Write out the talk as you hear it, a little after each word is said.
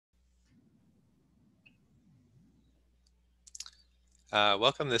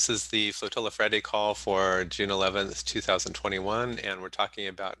Welcome. This is the Flotilla Friday call for June 11th, 2021, and we're talking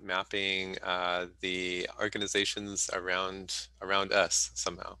about mapping the organizations around us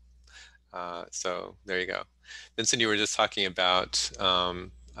somehow. So there you go. Vincent, you were just talking about,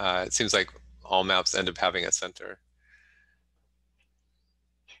 it seems like all maps end up having a center.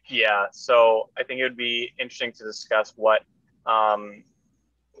 Yeah, so I think it would be interesting to discuss um,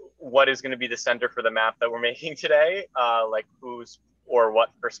 what is going to be the center for the map that we're making today, like who's or what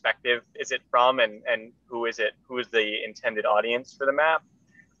perspective is it from, and who is the intended audience for the map,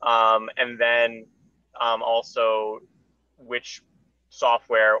 and then also which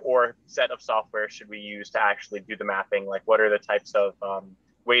software or set of software should we use to actually do the mapping? Like, what are the types of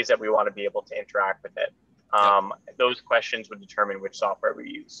ways that we want to be able to interact with it? Yep. Those questions would determine which software we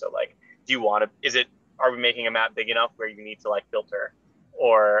use. So, like, do you want to? Are we making a map big enough where you need to like filter,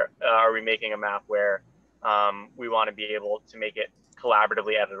 or are we making a map where we want to be able to make it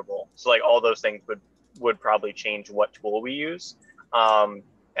collaboratively editable? So, like, all those things would probably change what tool we use. And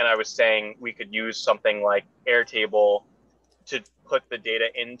I was saying we could use something like Airtable to put the data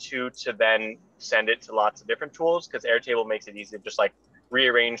into to then send it to lots of different tools, because Airtable makes it easy to just like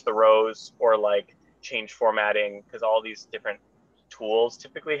rearrange the rows or like change formatting, because all these different tools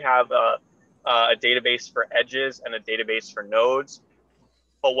typically have a database for edges and a database for nodes.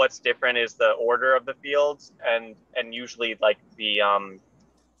 But what's different is the order of the fields, and usually like the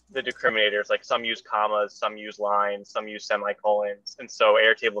discriminators, like some use commas, some use lines, some use semicolons. And so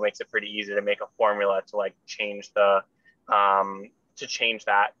Airtable makes it pretty easy to make a formula to like change that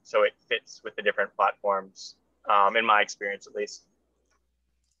so it fits with the different platforms, in my experience at least.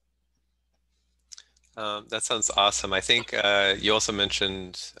 That sounds awesome. I think you also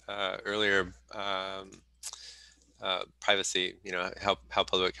mentioned earlier privacy, how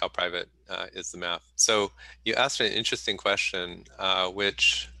public, how private is the map. So you asked an interesting question,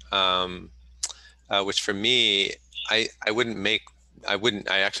 which for me, I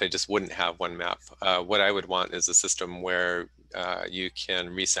actually just wouldn't have one map. What I would want is a system where you can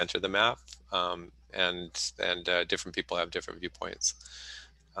recenter the map, and different people have different viewpoints.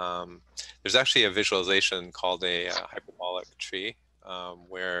 There's actually a visualization called a hyperbolic tree,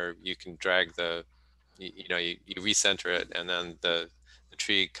 where you can drag you recenter it, and then the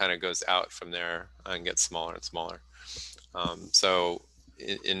tree kind of goes out from there and gets smaller and smaller. So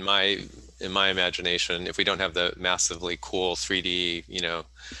in my imagination, if we don't have the massively cool 3D,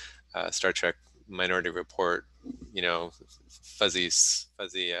 Star Trek Minority Report, fuzzy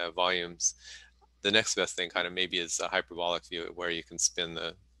volumes, the next best thing kind of maybe is a hyperbolic view where you can spin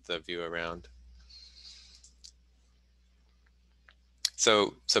the view around.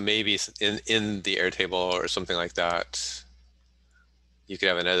 So maybe in the Airtable or something like that, you could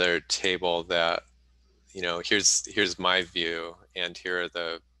have another table that, here's my view, and here are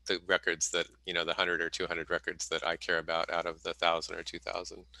the records that, the 100 or 200 records that I care about out of the 1,000 or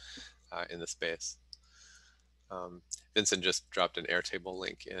 2,000 in the space. Vincent just dropped an Airtable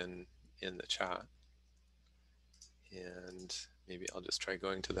link in the chat, and maybe I'll just try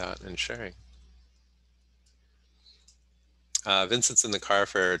going to that and sharing. Vincent's in the car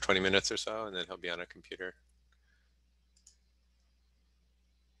for 20 minutes or so, and then he'll be on a computer.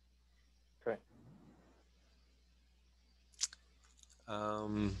 Okay. I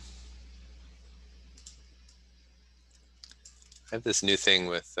have this new thing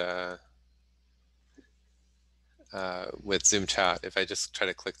with Zoom chat. If I just try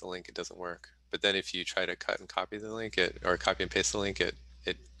to click the link, it doesn't work. But then if you try to cut and copy the link, or copy and paste the link, it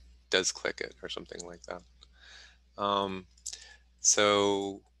does click it or something like that.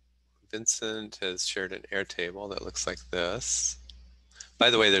 So Vincent has shared an Airtable that looks like this. By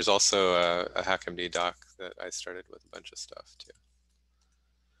the way, there's also a HackMD doc that I started with a bunch of stuff too.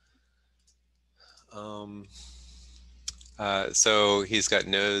 So he's got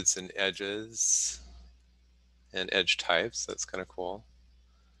nodes and edges and edge types. That's kind of cool.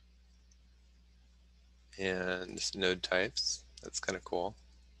 And node types. That's kind of cool.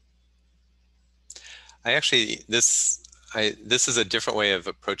 This is a different way of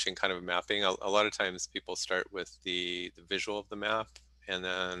approaching kind of mapping. A lot of times people start with the visual of the map, and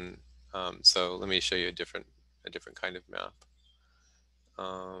then so let me show you a different kind of map.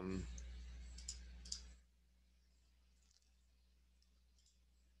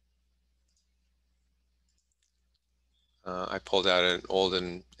 I pulled out an old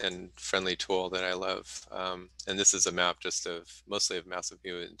and friendly tool that I love, and this is a map just mostly of Massive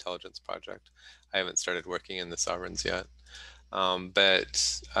View Intelligence Project. I haven't started working in the sovereigns yet,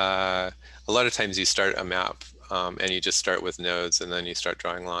 but a lot of times you start a map and you just start with nodes, and then you start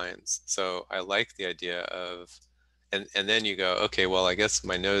drawing lines. So I like the idea of and then you go, okay, well, I guess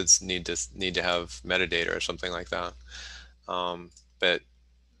my nodes need to have metadata or something like that. But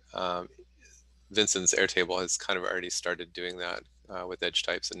um, Vincent's Airtable has kind of already started doing that with edge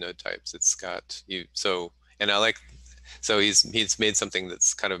types and node types. It's got you so, and I like so he's made something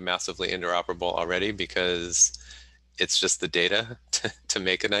that's kind of massively interoperable already because it's just the data to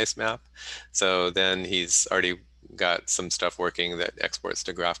make a nice map. So then he's already got some stuff working that exports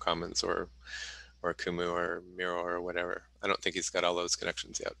to Graph Commons or Kumu or Miro or whatever. I don't think he's got all those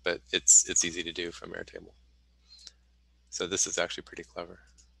connections yet, but it's easy to do from Airtable. So this is actually pretty clever.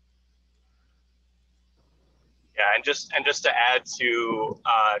 Yeah, and just to add to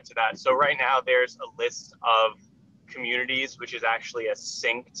that, so right now there's a list of communities which is actually a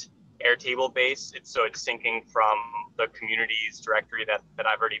synced Airtable base. It's syncing from the communities directory that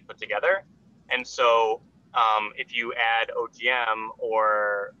I've already put together, and so if you add OGM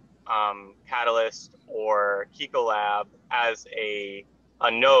or Catalyst or Kiko as a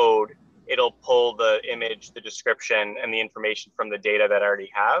node, it'll pull the image, the description, and the information from the data that I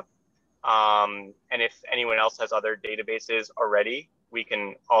already have. And if anyone else has other databases already, we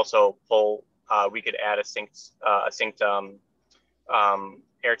can also pull, we could add a synced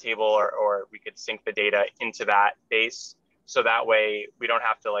Airtable, or we could sync the data into that base. So that way we don't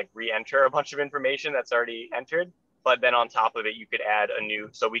have to like re-enter a bunch of information that's already entered. But then on top of it, you could add a new,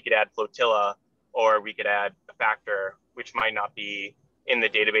 so we could add Flotilla, or we could add a factor, which might not be in the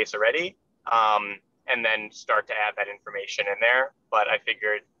database already. And then start to add that information in there. But I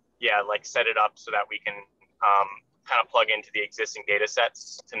figured, yeah, like set it up so that we can kind of plug into the existing data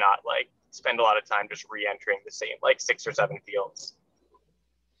sets to not like spend a lot of time just re-entering the same like 6 or 7 fields.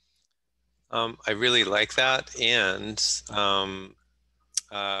 I really like that. And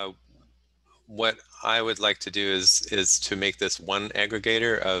uh, what I would like to do is to make this one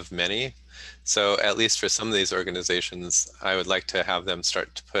aggregator of many. So at least for some of these organizations, I would like to have them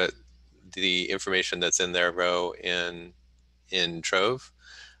start to put the information that's in their row in Trove,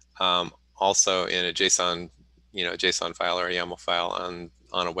 also in a JSON, JSON file or a YAML file on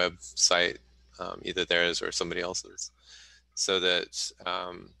a website, either theirs or somebody else's, so that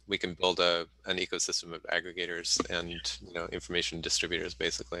we can build an ecosystem of aggregators and information distributors,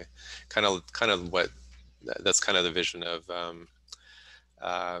 basically. Kind of what that's kind of the vision of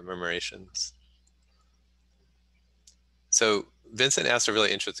Murmurations. So Vincent asked a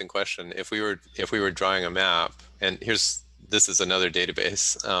really interesting question. If we were drawing a map, and this is another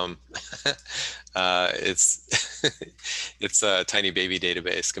database. It's it's a tiny baby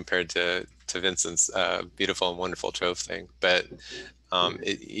database compared to Vincent's beautiful and wonderful Trove thing, but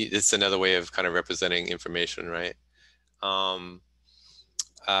it's another way of kind of representing information, right? Um,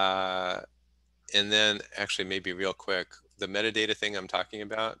 uh, and then actually maybe real quick, the metadata thing I'm talking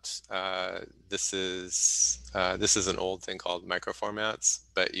about, this is an old thing called microformats,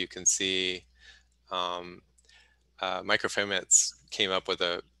 but you can see microformats came up with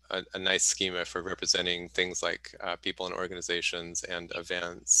a nice schema for representing things like people and organizations and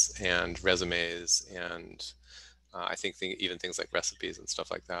events and resumes and I think even things like recipes and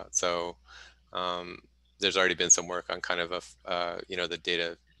stuff like that. So um, there's already been some work on kind of the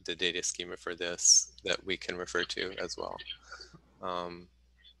data schema for this that we can refer to as well.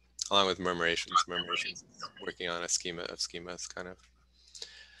 Along with Murmurations. Murmurations is working on a schema of schemas kind of.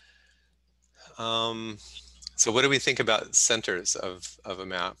 So what do we think about centers of a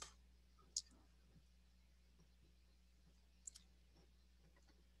map?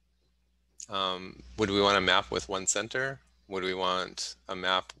 Would we want a map with one center? Would we want a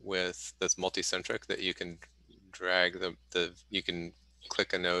map with that's multi-centric that you can drag you can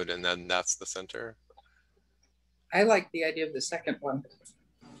click a node and then that's the center? I like the idea of the second one.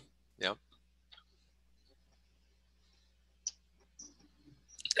 Yeah.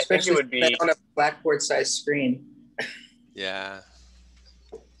 Especially I think it would be on a blackboard sized screen. Yeah.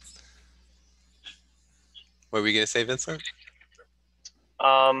 What were we going to say, Vincent?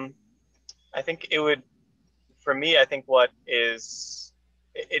 I think it would, for me, I think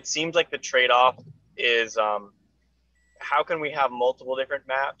it seems like the trade-off is how can we have multiple different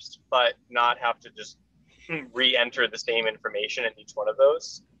maps but not have to just re-enter the same information in each one of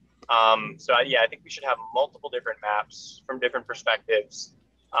those. So yeah, I think we should have multiple different maps from different perspectives,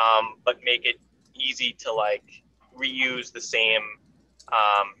 but make it easy to like reuse the same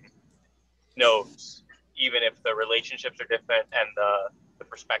nodes, even if the relationships are different and the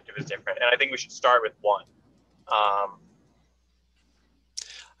perspective is different. And I think we should start with one. I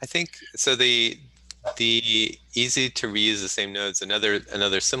think so. The easy to reuse the same nodes.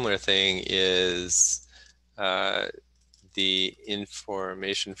 Another similar thing is the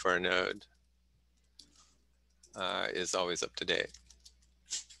information for a node. is always up to date.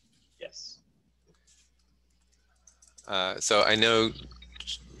 Yes. So I know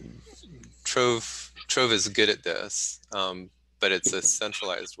Trove is good at this, but it's a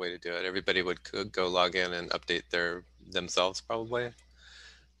centralized way to do it. Everybody would go log in and update themselves probably.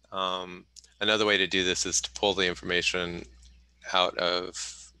 Another way to do this is to pull the information out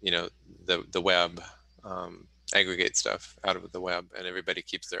of the web, aggregate stuff out of the web, and everybody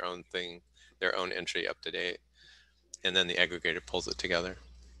keeps their own thing, their own entry up to date, and then the aggregator pulls it together.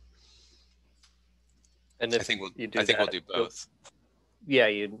 And if you do I think that, we'll do both. Yeah,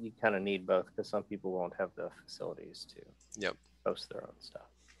 you kind of need both because some people won't have the facilities to post their own stuff.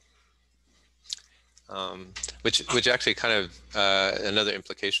 Which actually kind of another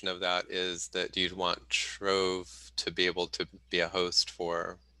implication of that is that you'd want Trove to be able to be a host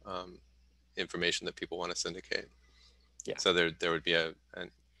for information that people want to syndicate. Yeah. So there would be a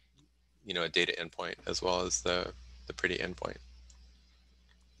data endpoint as well as the pretty endpoint.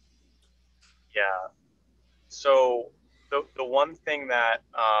 Yeah. So the one thing that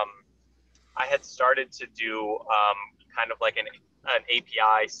I had started to do kind of like an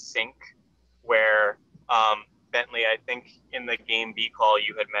API sync where Bentley, I think in the game B call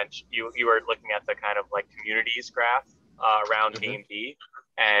you had mentioned you were looking at the kind of like communities graph around game B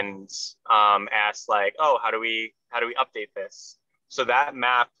and asked like, oh, how do we update this? So that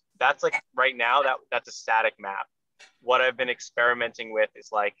map, that's like right now that's a static map. What I've been experimenting with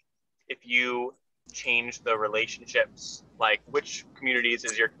is like if you change the relationships, like which communities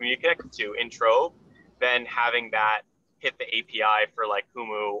is your community connected to in Trove, then having that hit the API for like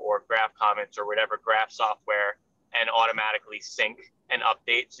Kumu or Graph Commons or whatever graph software and automatically sync and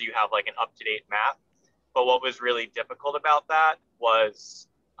update so you have like an up-to-date map. But what was really difficult about that was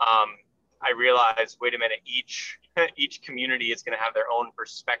I realized, wait a minute, each community is going to have their own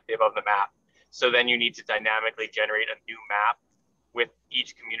perspective of the map. So then you need to dynamically generate a new map with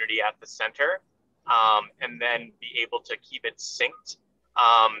each community at the center, and then be able to keep it synced.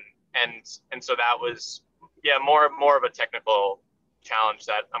 And so that was more of a technical challenge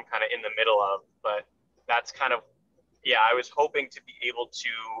that I'm kind of in the middle of. But that's kind of I was hoping to be able to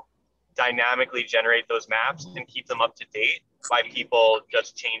dynamically generate those maps and keep them up to date by people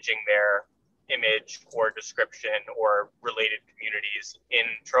just changing their image or description or related communities in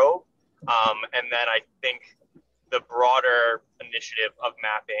Trove. And then I think the broader initiative of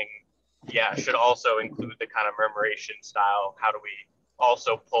mapping, should also include the kind of murmuration style. How do we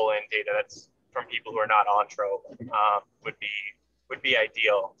also pull in data that's from people who are not on Trove? Would be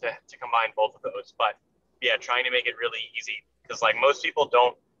ideal to combine both of those. But trying to make it really easy, because like most people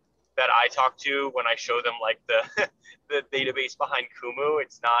don't that I talk to, when I show them like the the database behind Kumu,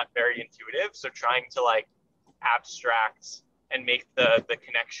 it's not very intuitive. So trying to like abstract and make the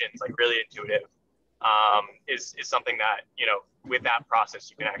connections like really intuitive is something that with that process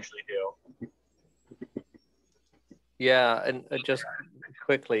you can actually do. Yeah, and just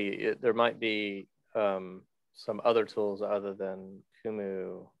quickly, there might be some other tools other than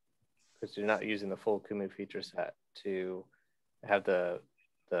Kumu, because you're not using the full Kumu feature set, to have the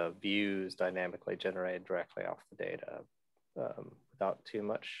views dynamically generated directly off the data without too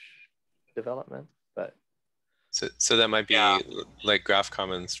much development. But so that might be like Graph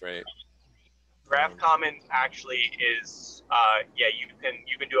Commons, right? Graph Commons actually is you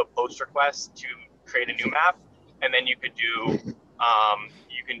can do a post request to create a new map, and then you could do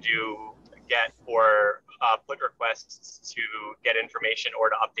get or put requests to get information or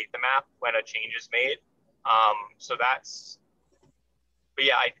to update the map when a change is made. So that's, but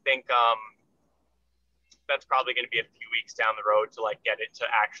I think that's probably going to be a few weeks down the road to like get it to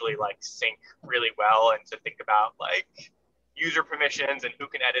actually like sync really well, and to think about like user permissions and who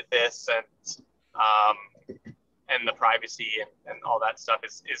can edit this, and the privacy and all that stuff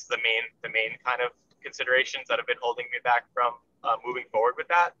is the main kind of considerations that have been holding me back from moving forward with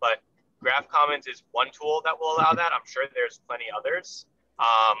that. But Graph Commons is one tool that will allow that. I'm sure there's plenty others.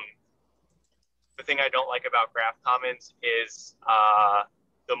 The thing I don't like about Graph Commons is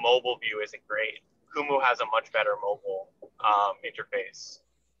the mobile view isn't great. Kumu has a much better mobile interface.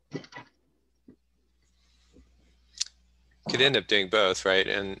 Could end up doing both, right?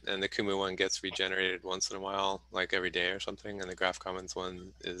 And the Kumu one gets regenerated once in a while, like every day or something, and the Graph Commons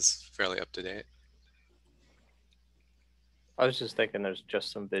one is fairly up to date. I was just thinking there's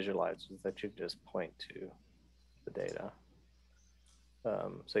just some visualizers that you can just point to the data,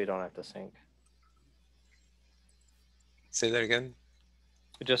 so you don't have to sync. Say that again.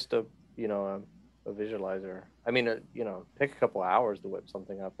 Just a visualizer. I mean, take a couple hours to whip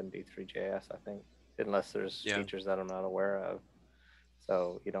something up in D3.js, I think, unless there's features that I'm not aware of.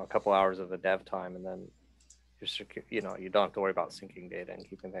 So, a couple hours of a dev time, and then you know, you don't have to worry about syncing data and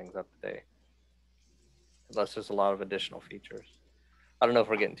keeping things up to date, unless there's a lot of additional features. I don't know if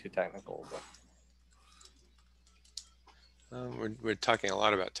we're getting too technical, but we're talking a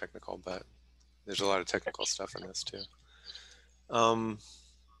lot about technical, but there's a lot of technical stuff in this too.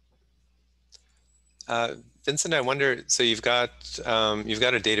 Vincent, I wonder, so you've got a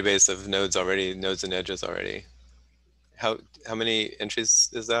database of nodes already, nodes and edges already. How many entries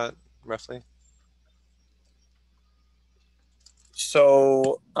is that roughly?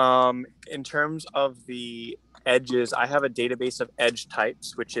 So in terms of the edges, I have a database of edge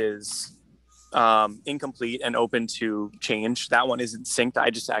types, which is incomplete and open to change. That one isn't synced. I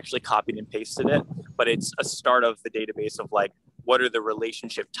just actually copied and pasted it, but it's a start of the database of like, what are the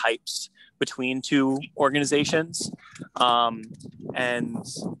relationship types between two organizations? And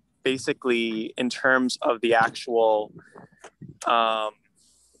basically in terms of the actual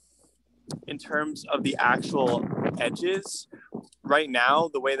edges, right now,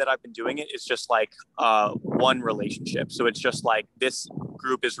 the way that I've been doing it is just like one relationship. So it's just like this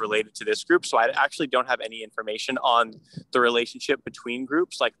group is related to this group. So I actually don't have any information on the relationship between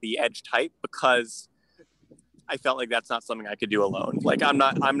groups, like the edge type, because I felt like that's not something I could do alone. Like I'm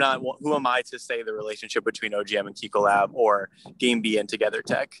not, who am I to say the relationship between OGM and Kikolab or GameB and Together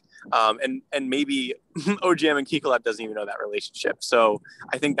Tech? And maybe OGM and Kikolab doesn't even know that relationship. So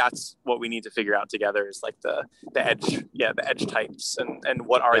I think that's what we need to figure out together is like the edge types and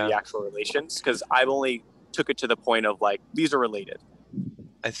what are the actual relations? Because I've only took it to the point of like, these are related.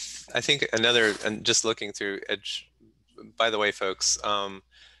 I think another, and just looking through edge, by the way, folks,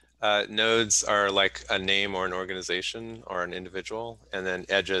 nodes are like a name or an organization or an individual, and then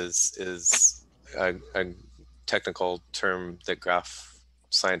edges is a technical term that graph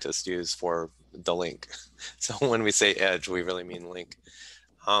scientists use for the link. So when we say edge, we really mean link.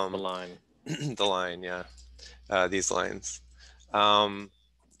 the line. The line, yeah. These lines. So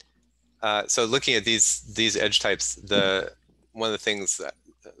looking at these edge types, one of the things that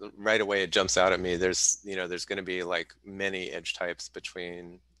right away it jumps out at me, there's going to be like many edge types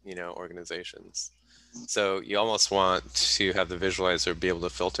between organizations. So you almost want to have the visualizer be able to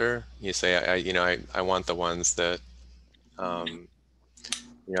filter. You say, I want the ones that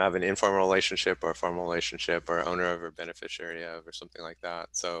have an informal relationship or a formal relationship or owner of or beneficiary of or something like that.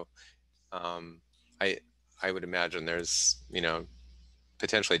 So I would imagine there's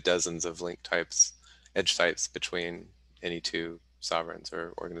potentially dozens of link types, edge types between any two sovereigns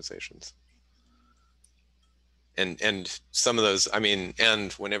or organizations. And some of those,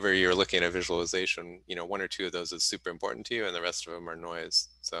 and whenever you're looking at a visualization, one or two of those is super important to you and the rest of them are noise.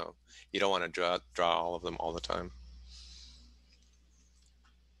 So you don't want to draw all of them all the time.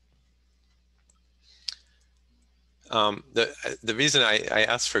 The reason I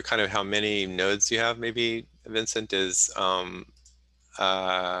asked for kind of how many nodes you have, maybe, Vincent, is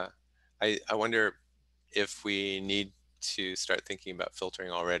I wonder if we need to start thinking about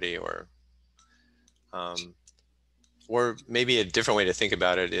filtering already, or maybe a different way to think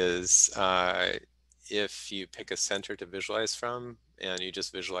about it is if you pick a center to visualize from and you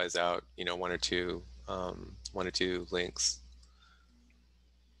just visualize out, one or two links.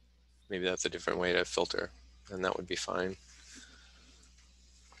 Maybe that's a different way to filter, and that would be fine.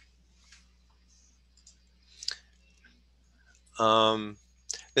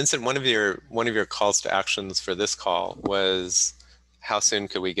 Vincent, one of your calls to actions for this call was how soon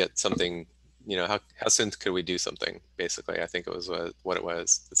could we get something, how soon could we do something, basically. I think it was what it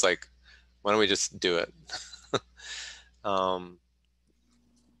was. It's like, why don't we just do it?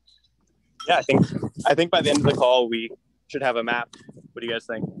 Yeah, I think by the end of the call, we should have a map. What do you guys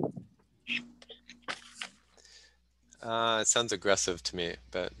think? It sounds aggressive to me,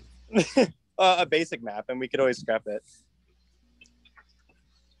 but a basic map, and we could always scrap it.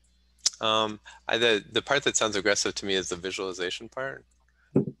 The part that sounds aggressive to me is the visualization part.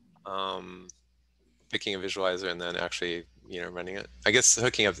 Picking a visualizer and then actually, running it. I guess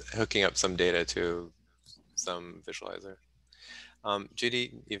hooking up some data to some visualizer.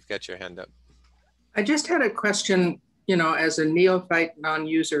 Judy, you've got your hand up. I just had a question, as a neophyte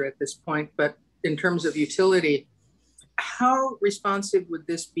non-user at this point, but in terms of utility, how responsive would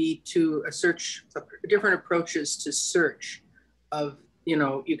this be to a search, different approaches to search of,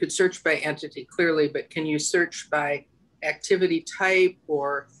 you could search by entity clearly, but can you search by activity type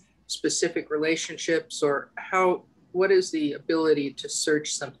or specific relationships, or what is the ability to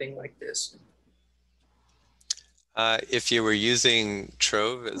search something like this? If you were using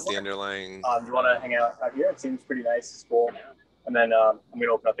Trove as the underlying... Do you want to hang out here? It seems pretty nice. It's cool. And then I'm going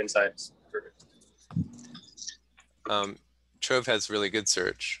to open up inside. Trove has really good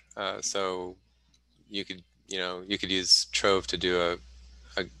search. So you could you know, you could use Trove to do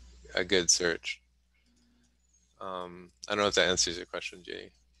a good search. I don't know if that answers your question,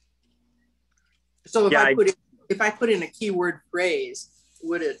 Jay. So if I put in a keyword phrase,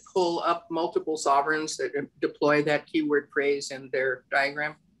 would it pull up multiple sovereigns that deploy that keyword phrase in their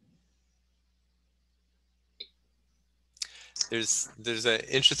diagram? There's an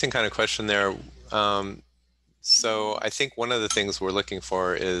interesting kind of question there. So I think one of the things we're looking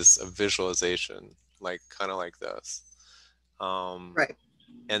for is a visualization, like kind of like this. Right.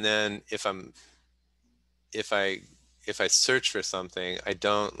 And then if I search for something, I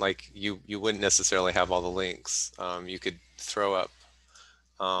don't like you wouldn't necessarily have all the links. You could throw up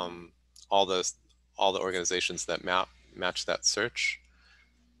all the organizations that match that search,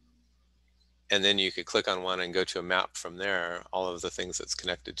 and then you could click on one and go to a map from there, all of the things that's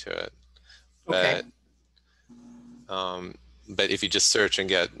connected to it. Okay. But if you just search and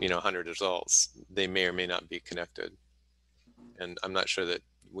get 100 results, they may or may not be connected, and I'm not sure that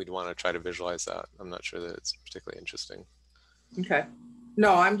we'd want to try to visualize that. I'm not sure that it's particularly interesting. Okay.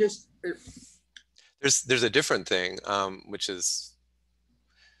 No, I'm just. There's a different thing, which is,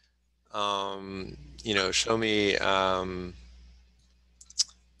 show me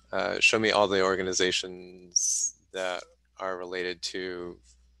all the organizations that are related to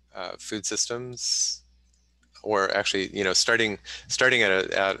food systems, or actually, starting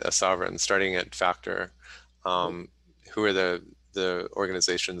at a sovereign, starting at factor. Who are the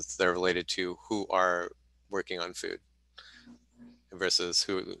organizations that are related to who are working on food versus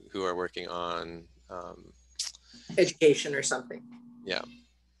who are working on Education or something. Yeah.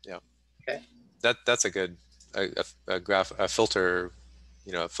 Okay. That's a good a filter,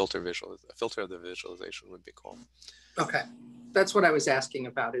 a filter of the visualization would be cool. Okay. That's what I was asking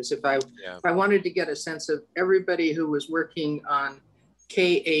about, is if I wanted to get a sense of everybody who was working on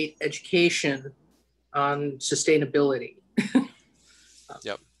K-8 education on sustainability.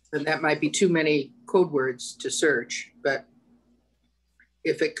 Yep. And that might be too many code words to search, but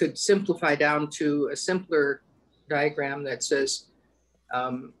if it could simplify down to a simpler diagram that says,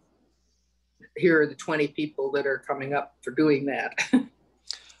 here are the 20 people that are coming up for doing that.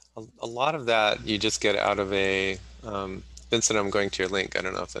 A lot of that you just get out of a, Vincent, I'm going to your link. I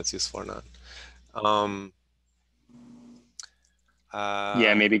don't know if that's useful or not.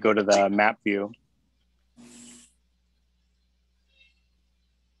 Yeah, maybe go to the map view.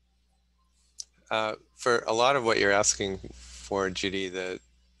 For a lot of what you're asking for, Judy, the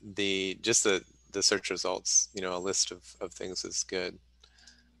search results, a list of things is good.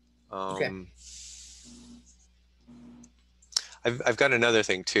 Okay. I've got another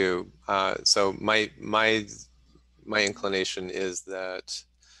thing too. So my inclination is that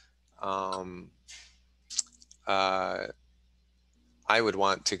I would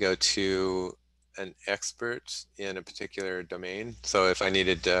want to go to an expert in a particular domain. So if I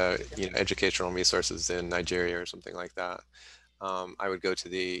needed educational resources in Nigeria or something like that, I would go to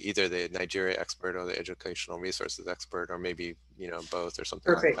either the Nigeria expert or the educational resources expert, or maybe both or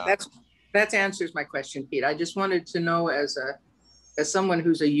something Perfect. like that. That answers my question, Pete. I just wanted to know, as someone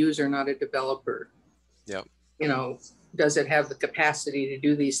who's a user, not a developer, Yep. Does it have the capacity to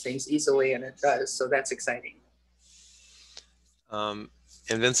do these things easily? And it does. So that's exciting. And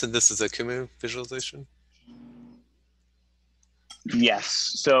Vincent, this is a Kumu visualization?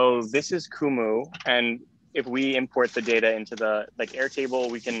 Yes. So this is Kumu, and if we import the data into the Airtable,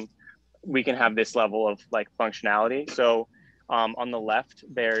 we can have this level of functionality. So on the left,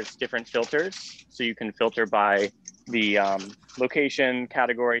 there's different filters. So you can filter by the location,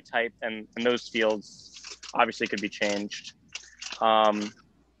 category, type, and those fields obviously could be changed. And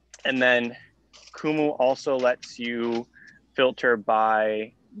then Kumu also lets you filter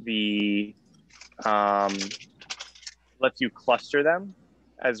by the, lets you cluster them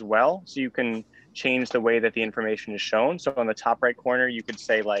as well. So you can change the way that the information is shown. So on the top right corner, you could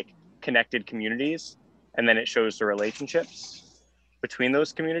say connected communities, and then it shows the relationships between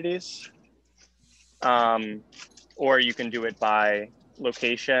those communities. Or you can do it by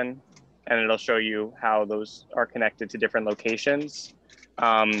location, and it'll show you how those are connected to different locations.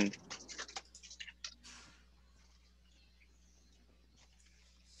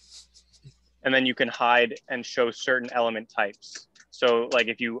 And then you can hide and show certain element types. So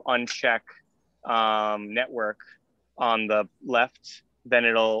if you uncheck network on the left, then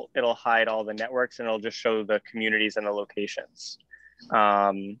it'll hide all the networks, and it'll just show the communities and the locations.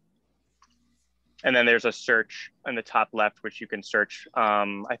 And then there's a search on the top left, which you can search.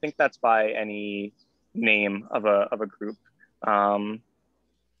 I think that's by any name of a group.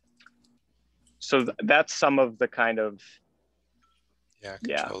 So that's some of the kind of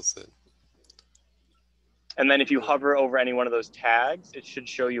controls it. And then if you hover over any one of those tags, it should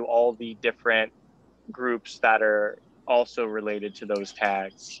show you all the different groups that are also related to those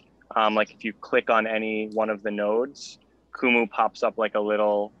tags. Like if you click on any one of the nodes, Kumu pops up like a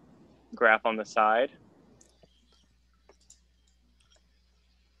little graph on the side.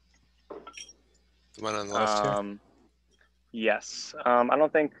 The one on the left here? Yes. I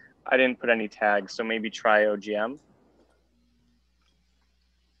don't think I didn't put any tags, so maybe try OGM.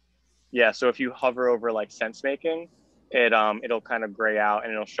 Yeah, so if you hover over like sense making, it'll kind of gray out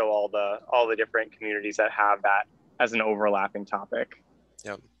and it'll show all the different communities that have that as an overlapping topic.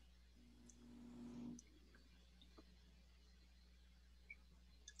 Yep.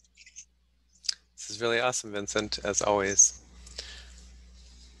 This is really awesome, Vincent, as always.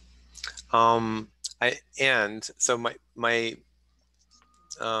 So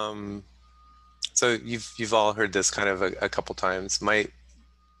you've all heard this kind of a couple times.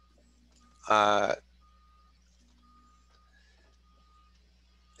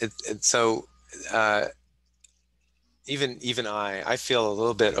 Even I feel a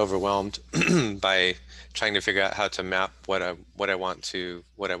little bit overwhelmed by trying to figure out how to map what I want to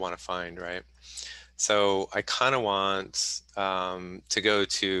find, right? So I kind of want to go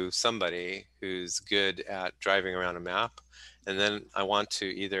to somebody who's good at driving around a map, and then I want to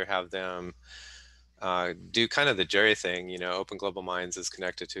either have them do kind of the Jerry thing, Open Global Minds is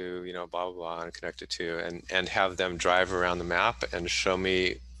connected to, blah, blah, blah, and connected to, and have them drive around the map and show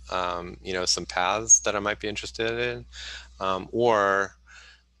me, some paths that I might be interested in, or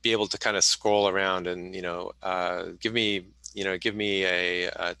be able to kind of scroll around and, give me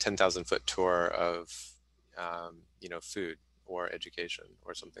a 10,000 foot tour of, food or education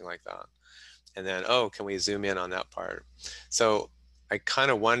or something like that. And then, oh, can we zoom in on that part? So I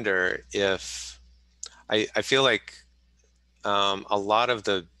kind of wonder if, I feel like a lot of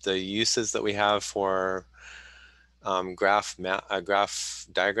the uses that we have for graph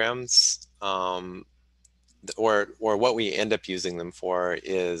diagrams, or what we end up using them for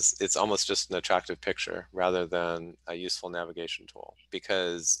is it's almost just an attractive picture rather than a useful navigation tool,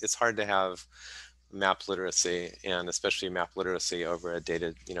 because it's hard to have map literacy, and especially map literacy over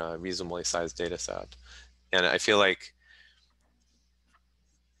a reasonably sized data set. And I feel like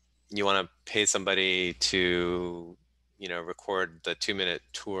you want to pay somebody to, record the 2-minute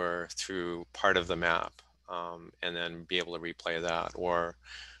tour through part of the map, and then be able to replay that. Or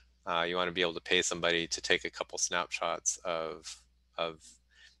you want to be able to pay somebody to take a couple snapshots of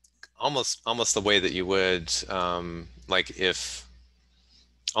almost the way that you would, like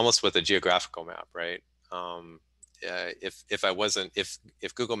almost with a geographical map, right?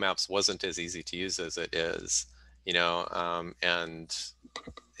 If Google Maps wasn't as easy to use as it is, and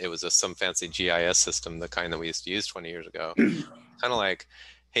it was some fancy GIS system, the kind that we used to use 20 years ago, kind of like,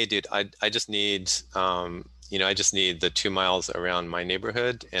 hey, dude, I just need, I just need the 2 miles around my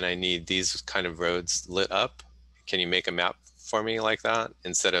neighborhood, and I need these kind of roads lit up. Can you make a map for me like that?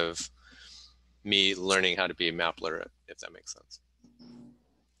 Instead of me learning how to be map literate, if that makes sense.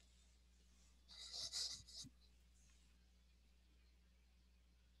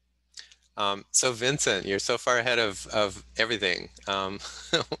 So Vincent, you're so far ahead of everything.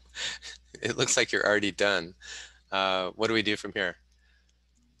 It looks like you're already done. What do we do from here?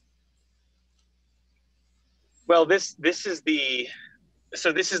 Well, this is the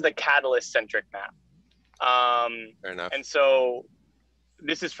catalyst centric map. Fair enough. And so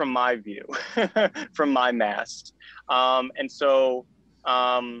this is from my view, from my mast. And so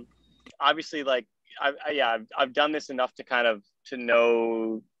obviously, like, I've done this enough to kind of to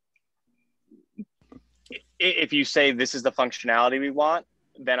know if you say this is the functionality we want,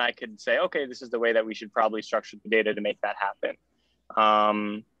 then I could say, okay, this is the way that we should probably structure the data to make that happen.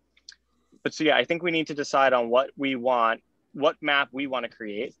 But so yeah, I think we need to decide on what map we want to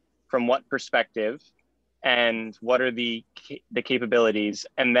create, from what perspective, and what are the capabilities.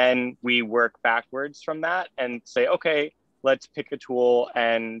 And then we work backwards from that and say, okay, let's pick a tool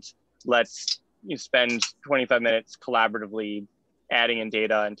and let's spend 25 minutes collaboratively adding in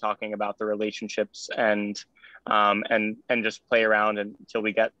data and talking about the relationships and just play around until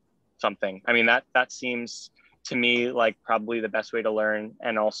we get something. I mean, that seems to me like probably the best way to learn,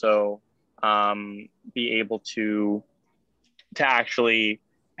 and also be able to actually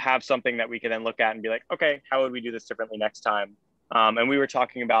have something that we can then look at and be like, okay, how would we do this differently next time? And we were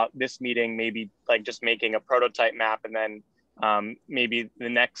talking about this meeting, maybe like just making a prototype map, and then maybe the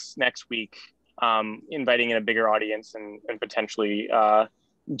next week, inviting in a bigger audience and potentially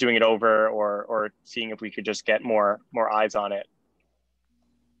doing it over, or seeing if we could just get more eyes on it.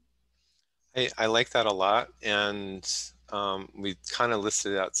 I like that a lot. And we kind of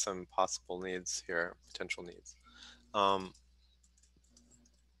listed out some possible needs here, potential needs.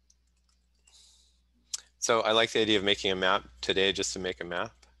 So I like the idea of making a map today just to make a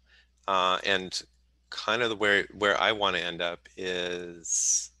map. And kind of where I want to end up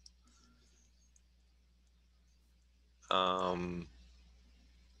is having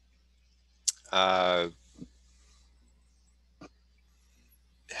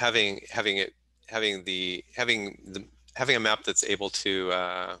a map that's able to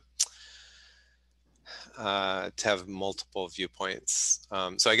have multiple viewpoints.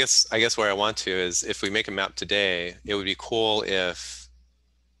 So I guess where I want to is, if we make a map today, it would be cool if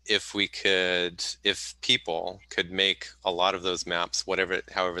people could make a lot of those maps,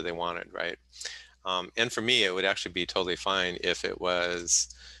 however they wanted, right? And for me, it would actually be totally fine if it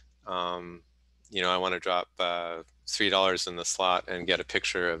was, I want to drop $3 in the slot and get a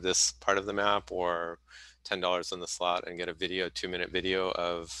picture of this part of the map, or $10 in the slot and get a 2-minute video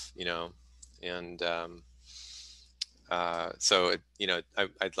of, and so,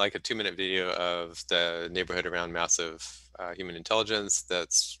 I'd like a 2-minute video of the neighborhood around massive human intelligence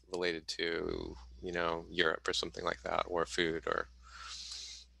that's related to, Europe or something like that, or food, or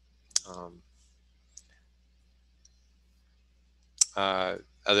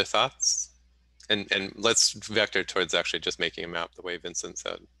other thoughts? And let's vector towards actually just making a map the way Vincent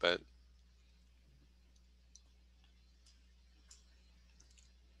said, but.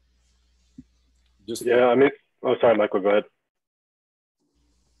 Yeah, I mean, oh, sorry, Michael, go ahead.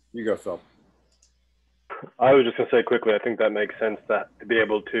 You go, Phil. I was just going to say quickly, I think that makes sense, that to be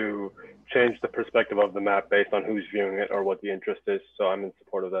able to change the perspective of the map based on who's viewing it or what the interest is. So I'm in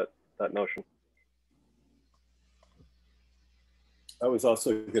support of that notion. I was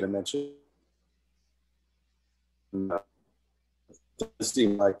also going to mention, it does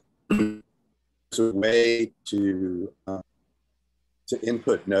seem like there's a way to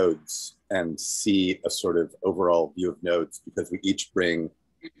input nodes and see a sort of overall view of nodes, because we each bring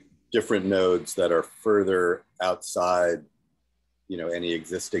different nodes that are further outside, any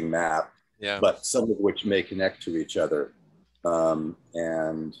existing map, yeah, but some of which may connect to each other.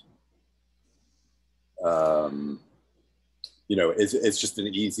 It's just an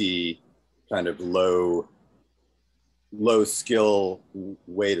easy kind of low skill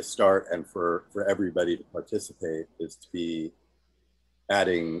way to start, and for everybody to participate, is to be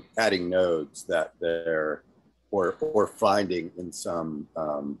adding nodes that they're, or finding in some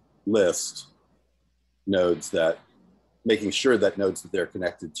list nodes, that making sure that nodes that they're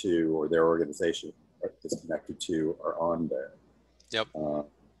connected to, or their organization is connected to, are on there. Yep.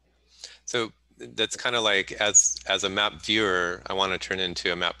 So that's kind of like, as a map viewer, I want to turn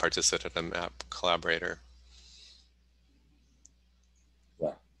into a map participant, a map collaborator.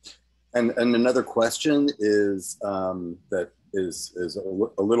 Yeah. And another question is that is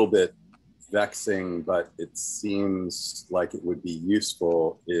a little bit vexing, but it seems like it would be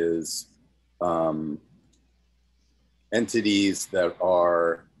useful, is entities that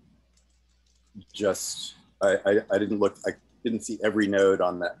are just, I didn't see every node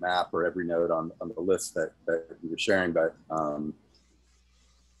on that map, or every node on the list that you were sharing, but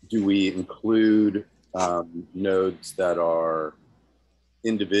do we include nodes that are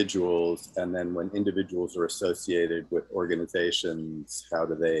individuals, and then when individuals are associated with organizations, how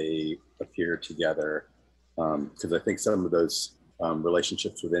do they appear together? Because I think some of those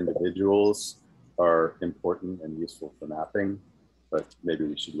relationships with individuals are important and useful for mapping, but maybe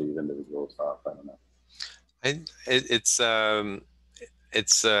we should leave individuals off. I don't know. I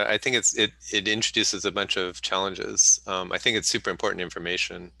think it introduces a bunch of challenges. I think it's super important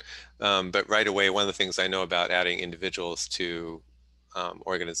information, but right away, one of the things I know about adding individuals to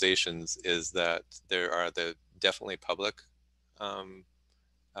organizations is that there are the definitely public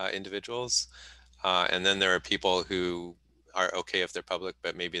individuals, and then there are people who are okay if they're public,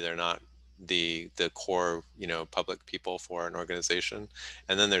 but maybe they're not the core, public people for an organization.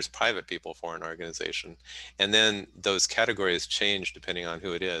 And then there's private people for an organization. And then those categories change depending on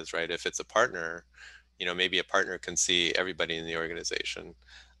who it is, right? If it's a partner, maybe a partner can see everybody in the organization.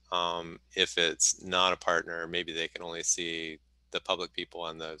 If it's not a partner, maybe they can only see the public people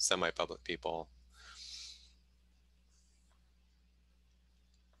and the semi-public people.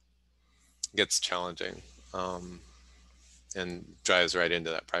 It gets challenging, and drives right into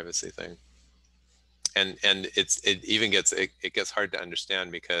that privacy thing. And it gets hard to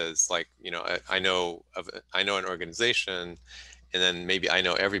understand, because, like, I know an organization, and then maybe I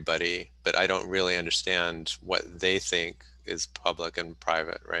know everybody, but I don't really understand what they think is public and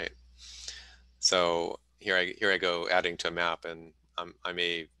private, right? So here I go adding to a map, and I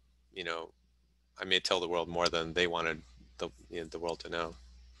may tell the world more than they wanted the world to know.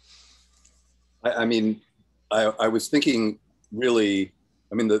 I mean, I was thinking really,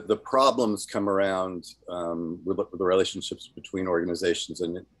 I mean, the problems come around with the relationships between organizations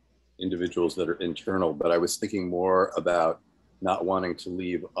and individuals that are internal, but I was thinking more about not wanting to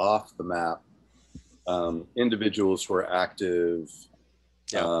leave off the map individuals who are active,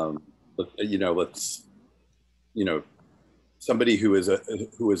 you know, somebody who is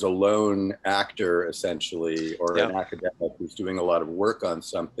a lone actor essentially, or an academic who's doing a lot of work on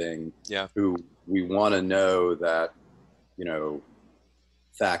something, who we want to know that, you know,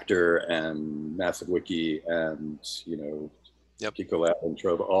 Factor and Massive Wiki and, you know, Picolab and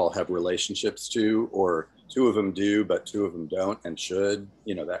Trove all have relationships to, or two of them do, but two of them don't and should,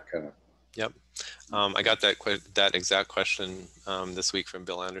 you know, that kind of. Yep. I got that exact question this week from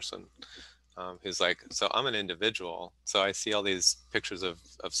Bill Anderson, who's like, so I'm an individual, so I see all these pictures of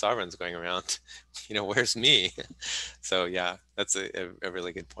sovereigns going around, you know, where's me? So yeah, that's a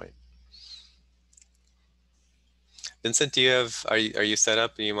really good point. Vincent, do you have, are you set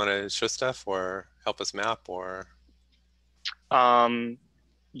up and you want to show stuff or help us map or?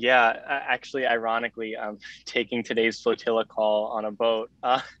 Yeah, actually, ironically, I'm taking today's Flotilla call on a boat.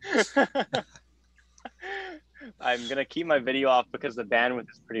 I'm going to keep my video off because the bandwidth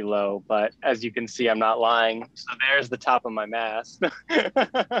is pretty low, but as you can see, I'm not lying. So there's the top of my mast.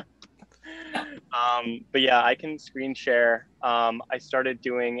 But yeah, I can screen share. I started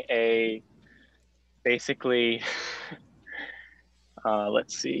doing basically,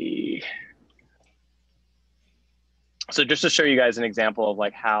 let's see. So just to show you guys an example of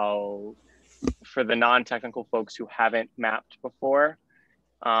like how, for the non-technical folks who haven't mapped before,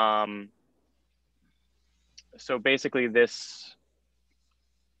 so basically this,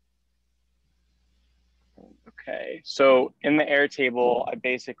 okay. So in the Airtable, I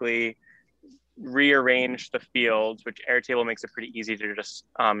basically rearranged the fields, which Airtable makes it pretty easy to just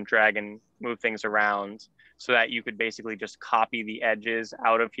drag and move things around, so that you could basically just copy the edges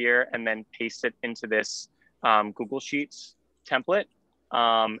out of here and then paste it into this Google Sheets template.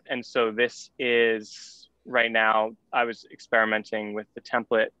 And so this is, right now, I was experimenting with the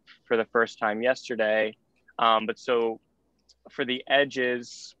template for the first time yesterday. But so for the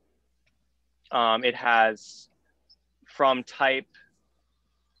edges, it has from type,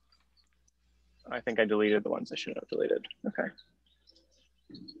 I think I deleted the ones I shouldn't have deleted. Okay.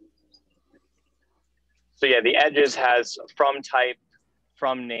 So yeah, the edges has from type,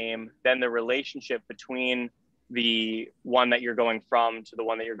 from name, then the relationship between the one that you're going from to the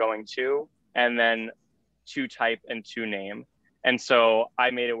one that you're going to, and then to type and to name. And so I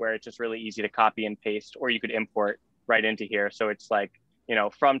made it where it's just really easy to copy and paste, or you could import right into here. So it's like, you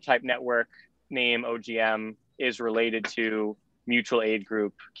know, from type network name OGM is related to mutual aid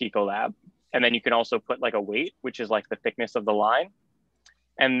group Kikolab. And then you can also put like a weight, which is like the thickness of the line.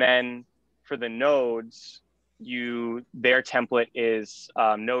 And then for the nodes, their template is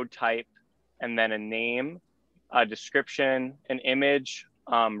node type, and then a name, a description, an image,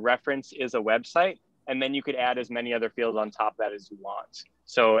 reference is a website, and then you could add as many other fields on top of that as you want.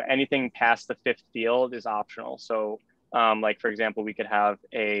 So anything past the 5th field is optional. So like, for example, we could have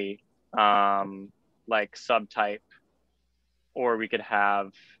a like subtype, or we could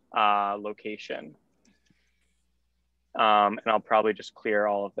have location. And I'll probably just clear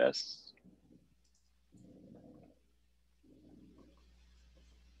all of this.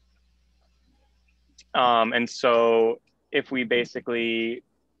 And so if we basically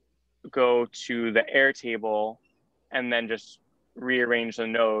go to the Airtable and then just rearrange the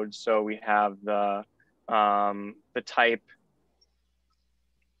nodes, so we have the type,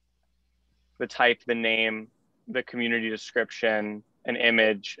 the name, the community description, an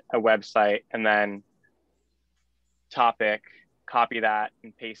image, a website, and then topic, copy that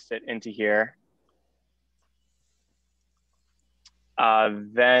and paste it into here.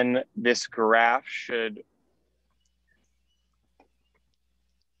 Then this graph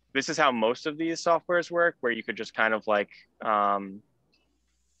this is how most of these softwares work, where you could just kind of like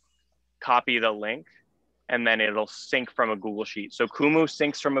copy the link and then it'll sync from a Google Sheet. So Kumu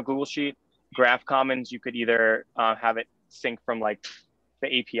syncs from a Google Sheet. Graph Commons, you could either have it sync from like the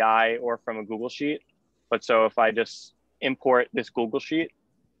API or from a Google Sheet. But so if I just import this Google Sheet,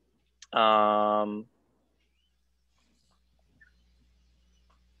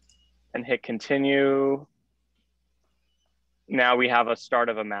 and hit continue, now we have a start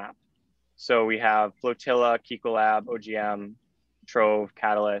of a map. So we have Flotilla, Kikolab, OGM, Trove,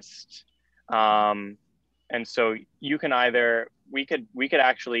 Catalyst. And so you can either, we can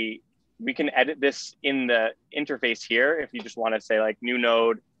edit this in the interface here if you just want to say like new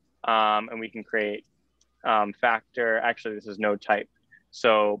node, and we can create factor, actually this is node type.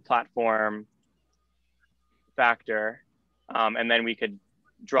 So platform factor, and then we could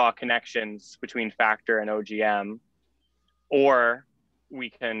draw connections between factor and OGM, or we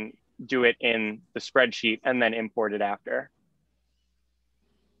can do it in the spreadsheet and then import it after.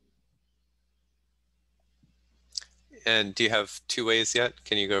 And do you have two ways yet?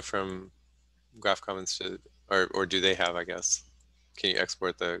 Can you go from Graph Commons to, or do they have, I guess? Can you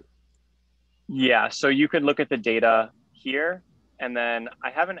export the? Yeah, so you could look at the data here, and then I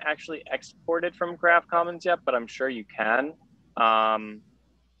haven't actually exported from Graph Commons yet, but I'm sure you can.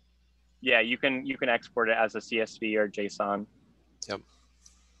 Yeah, you can export it as a CSV or JSON. Yep.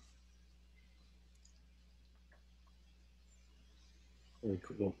 Very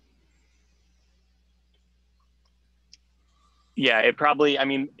cool. Yeah, it probably, I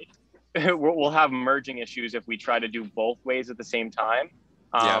mean, we'll have merging issues if we try to do both ways at the same time.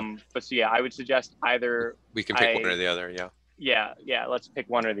 But so yeah, I would suggest either. We can pick one or the other, yeah. Yeah, let's pick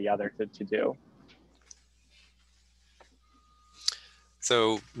one or the other to do.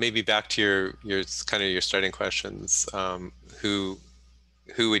 So maybe back to your kind of your starting questions. Who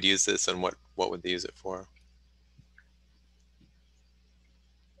would use this, and what would they use it for?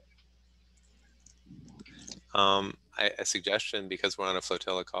 A suggestion, because we're on a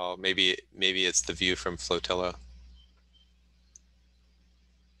Flotilla call, maybe it's the view from Flotilla.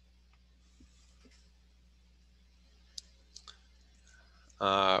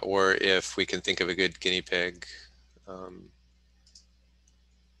 Or if we can think of a good guinea pig.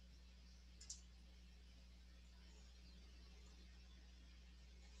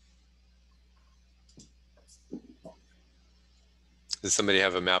 Does somebody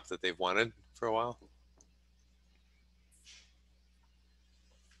have a map that they've wanted for a while?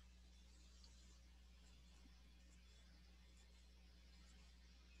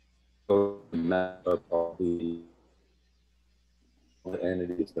 Map of all the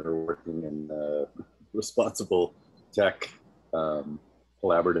entities that are working in responsible tech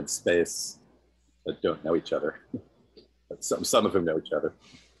collaborative space that don't know each other. But some of them know each other,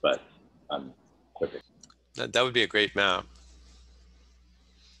 but I'm clicking. That would be a great map.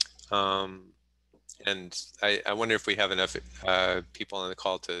 And I wonder if we have enough people on the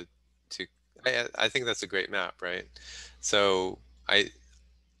call to I think that's a great map, right? So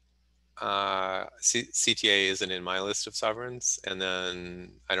CTA isn't in my list of sovereigns, and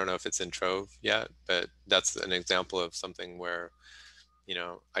then I don't know if it's in Trove yet, but that's an example of something where, you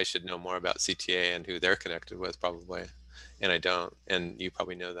know, I should know more about CTA and who they're connected with probably, and I don't, and you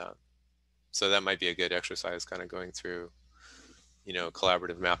probably know that. So that might be a good exercise, kind of going through, you know,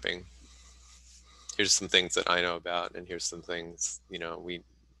 collaborative mapping. Here's some things that I know about, and here's some things, you know,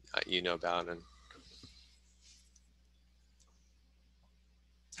 you know about, and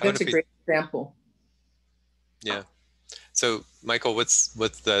that's a great example. Yeah. So Michael, what's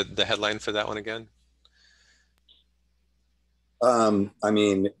the headline for that one again? I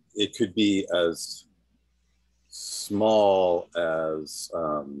mean, it could be as small as,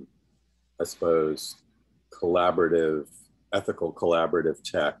 I suppose, ethical collaborative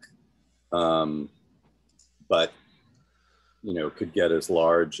tech, but, you know, could get as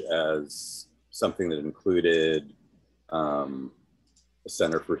large as something that included the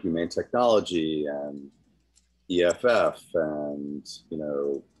Center for Humane Technology and EFF and, you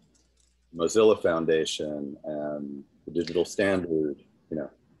know, Mozilla Foundation and the Digital Standard, you know.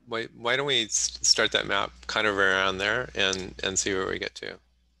 Why don't we start that map kind of around there and see where we get to?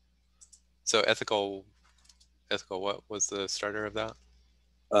 So ethical, what was the starter of that?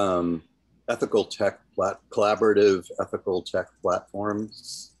 Collaborative ethical tech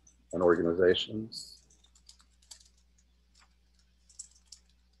platforms and organizations.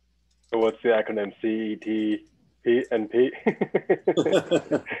 So what's the acronym? CET, P, and P?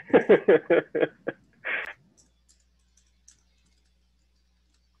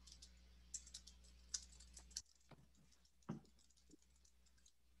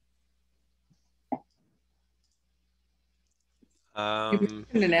 You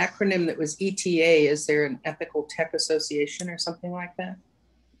mentioned an acronym that was ETA. Is there an Ethical Tech Association or something like that?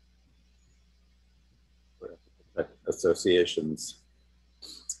 Associations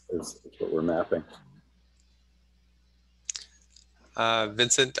is what we're mapping.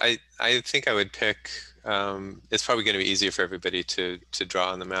 Vincent, I think I would pick, it's probably going to be easier for everybody to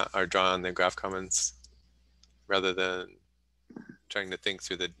draw on the map or draw on the Graph Commons rather than trying to think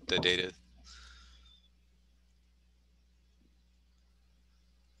through the data.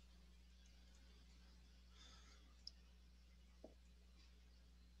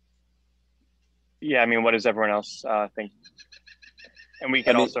 Yeah, I mean, what does everyone else think? And we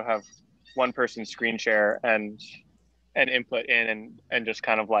can also have. one person screen share and input in and just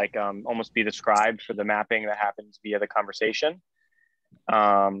kind of like almost be the scribe for the mapping that happens via the conversation.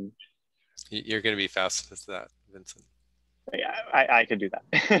 You're going to be fast with that, Vincent. Yeah, I could do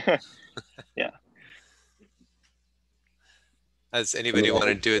that. Yeah. Does anybody want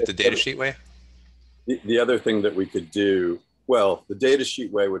to do it the datasheet way? The other thing that we could do, well, the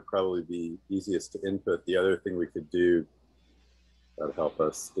datasheet way would probably be easiest to input. The other thing we could do that'll help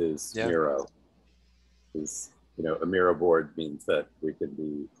us is Miro. Is, you know, a Miro board means that we can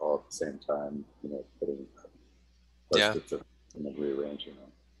be all at the same time, you know, putting post-its and rearranging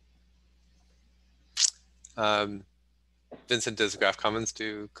them. Vincent, does Graph Commons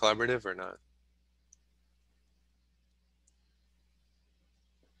do collaborative or not?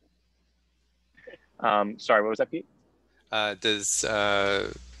 Sorry, what was that, Pete? Does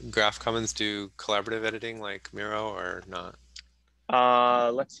Graph Commons do collaborative editing like Miro or not?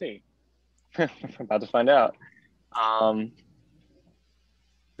 Let's see. I'm about to find out.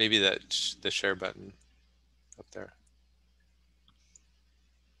 Maybe the share button up there.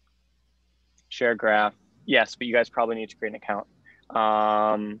 Share graph. Yes, but you guys probably need to create an account.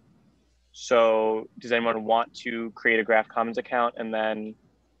 So does anyone want to create a Graph Commons account and then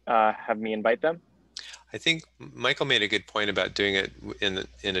have me invite them? I think Michael made a good point about doing it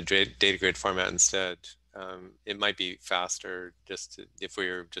in a data grid format instead. It might be faster if we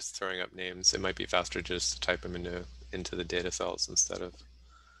were just throwing up names, it might be faster just to type them into the data cells instead of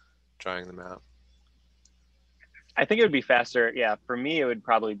drawing them out. I think it would be faster. Yeah, for me, it would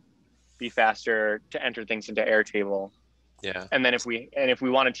probably be faster to enter things into Airtable. Yeah. And then if we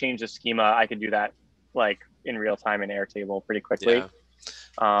want to change the schema, I could do that like in real time in Airtable pretty quickly.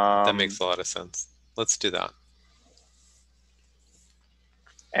 Yeah. That makes a lot of sense. Let's do that.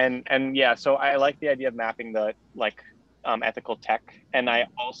 And yeah, so I like the idea of mapping the ethical tech, and I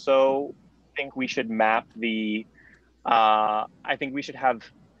also think we should map the. I think we should have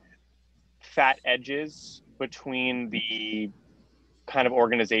fat edges between the kind of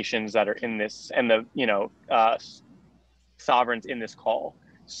organizations that are in this and the sovereigns in this call.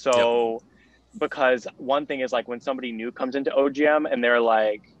 So because one thing is like when somebody new comes into OGM and they're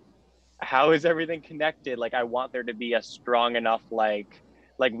like, how is everything connected? Like I want there to be a strong enough like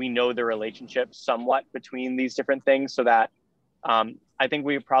we know the relationship somewhat between these different things, so that I think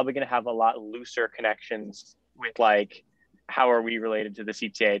we're probably going to have a lot looser connections with like how are we related to the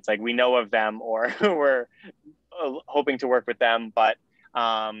CTA. It's like we know of them or we're hoping to work with them, but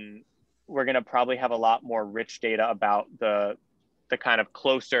we're going to probably have a lot more rich data about the kind of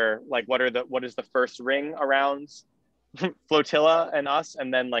closer, like what is the first ring around Flotilla and us,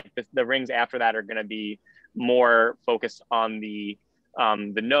 and then like the rings after that are going to be more focused on the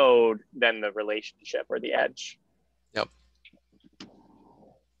node than the relationship or the edge. Yep.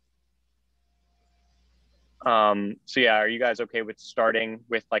 So yeah, are you guys okay with starting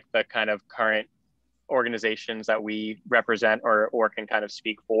with like the kind of current organizations that we represent or can kind of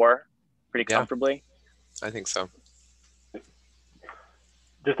speak for pretty comfortably? I think so.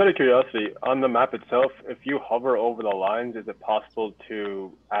 Just out of curiosity, on the map itself, if you hover over the lines, is it possible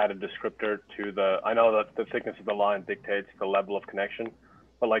to add a descriptor to I know that the thickness of the line dictates the level of connection,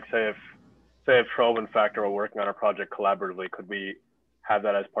 but like say if Trove and Factor are working on a project collaboratively, could we have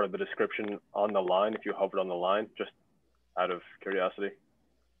that as part of the description on the line if you hovered on the line, just out of curiosity?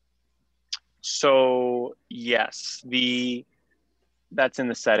 So yes, that's in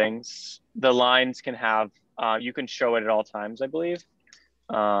the settings. The lines can have, you can show it at all times, I believe.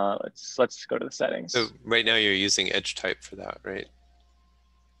 Let's go to the settings. So right now you're using edge type for that, right?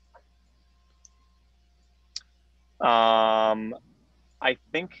 I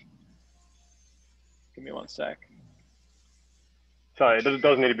think, give me one sec. Sorry, it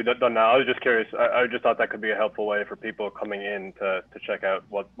doesn't need to be done now. I was just curious. I just thought that could be a helpful way for people coming in to check out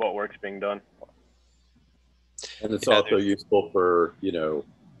what work's being done. And it's also useful for,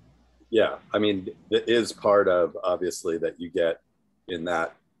 I mean, it is part of, obviously, that you get in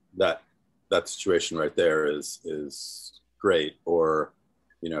that situation right there is great, or,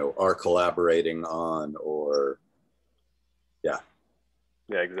 are collaborating on, or, yeah.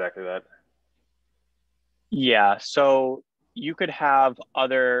 Yeah, exactly that. Yeah, so you could have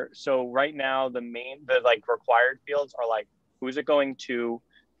so right now the like required fields are like, who's it going to,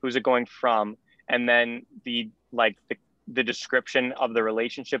 who's it going from, and then the description of the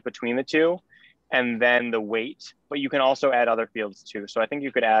relationship between the two, and then the weight. But you can also add other fields too. So I think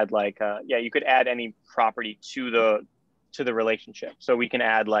you could add you could add any property to the relationship. So we can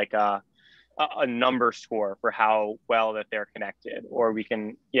add like a number score for how well that they're connected, or we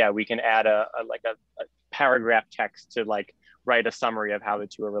can add a paragraph text to like write a summary of how the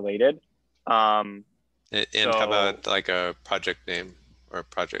two are related. And how about like a project name or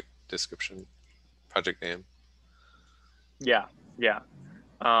project description, project name? Yeah, yeah.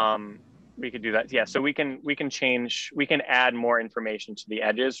 We could do that. Yeah, so we can add more information to the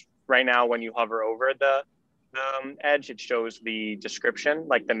edges. Right now, when you hover over the edge, it shows the description,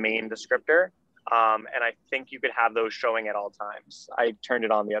 like the main descriptor. And I think you could have those showing at all times. I turned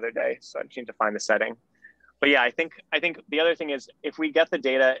it on the other day, so I just need to find the setting. But yeah, I think the other thing is if we get the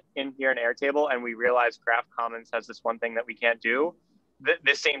data in here in Airtable and we realize Graph Commons has this one thing that we can't do,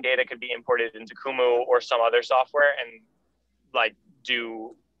 this same data could be imported into Kumu or some other software and like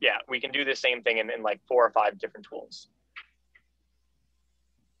we can do the same thing in like 4 or 5 different tools.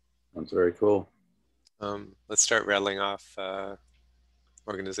 That's very cool. Let's start rattling off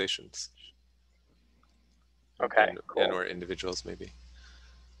organizations. Okay, cool. Or individuals maybe.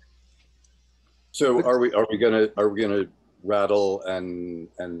 So are we gonna rattle and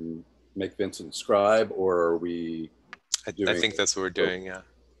make Vincent scribe, or are we? I think that's what we're doing. Yeah.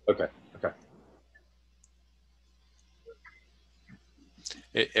 Okay.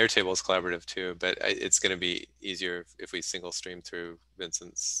 Airtable is collaborative too, but it's going to be easier if we single stream through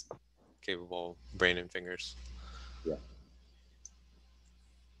Vincent's capable brain and fingers. Yeah.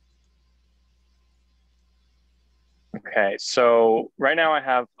 Okay, so right now I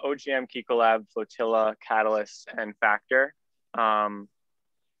have OGM, Kikolab, Flotilla, Catalyst, and Factor. Am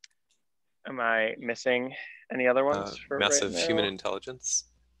I missing any other ones? For massive right human intelligence.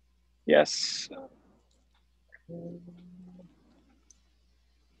 Yes.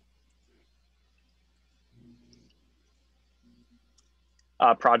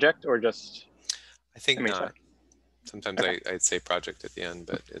 Project or just? I think MHI? not. Sometimes Okay. I'd say project at the end,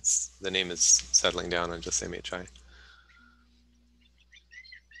 but the name is settling down on just MHI.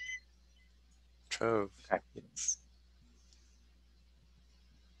 Trove. Okay. Yes.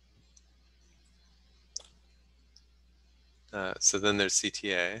 So then there's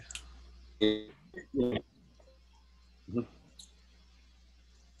CTA. Mm-hmm.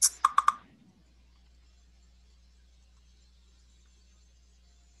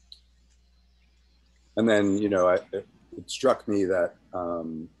 And then, it struck me that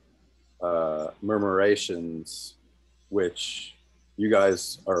murmurations, which you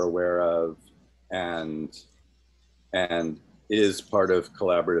guys are aware of, and is part of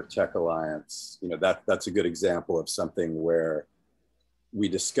Collaborative Tech Alliance, that's a good example of something where we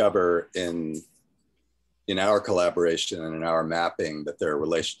discover in our collaboration and in our mapping that there are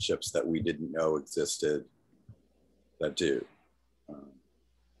relationships that we didn't know existed that do.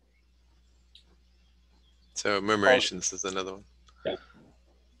 So murmurations is another one. Yeah.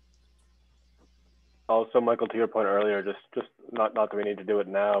 Also, Michael, to your point earlier, just not that we need to do it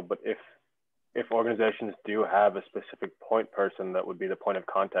now, but if organizations do have a specific point person that would be the point of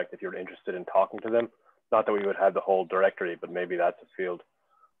contact if you're interested in talking to them, not that we would have the whole directory, but maybe that's a field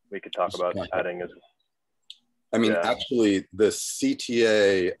we could talk about adding as. I mean, actually, the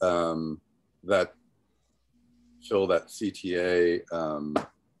CTA that CTA.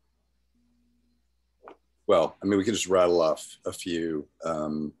 Well, I mean, we could just rattle off a few. I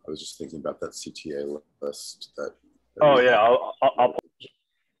was just thinking about that CTA list. Oh yeah, I'll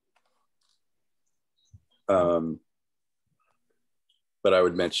but I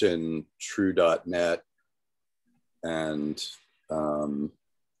would mention True.net and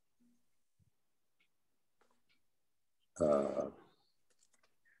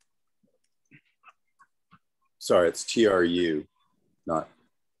sorry, it's TRU, not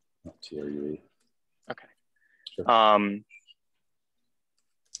TRUE. Okay. Sure.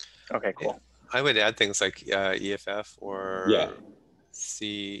 Okay, cool. I would add things like EFF or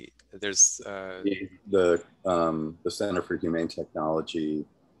there's the Center for Humane Technology.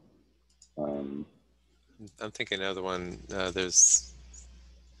 I'm thinking another one. It's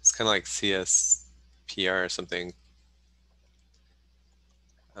kind of like CSPR or something.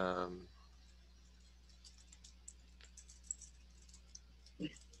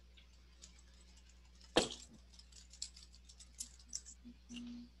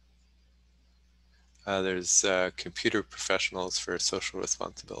 There's Computer Professionals for Social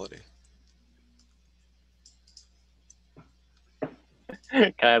Responsibility.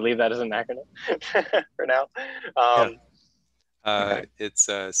 Can I leave that as an acronym for now? Okay. It's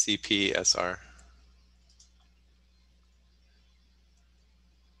CPSR.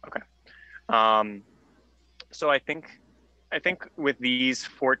 Okay. So I think with these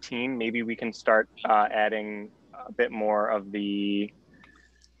 14, maybe we can start adding a bit more of the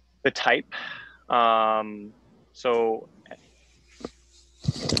type. So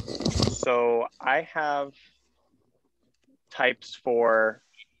I have types for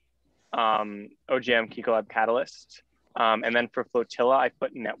OGM Kiko Catalyst. And then for Flotilla, I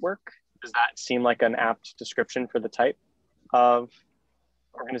put network. Does that seem like an apt description for the type of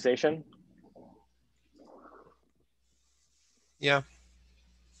organization? Yeah.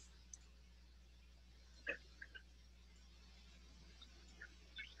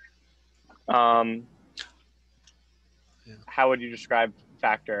 How would you describe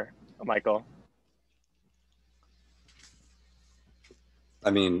Factor, Michael? I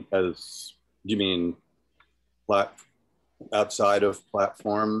mean, as you mean outside of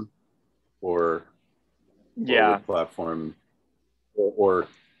platform, or Yeah, with platform, or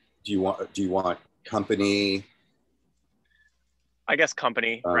do you want company? I guess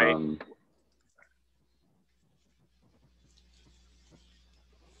company, right?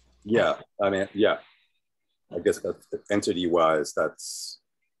 Yeah, I mean, yeah. I guess that's entity-wise, that's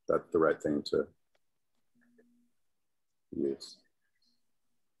the right thing to use.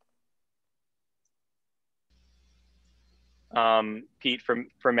 Pete,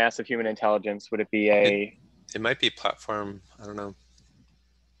 for massive human intelligence, would it be a? It might be platform. I don't know.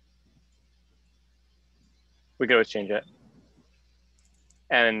 We could always change it.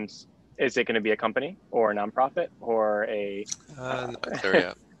 And is it going to be a company or a nonprofit or a? Not clear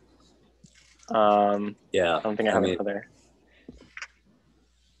yet. Yeah, I don't think I have it there.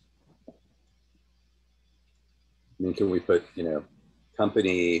 I mean, can we put,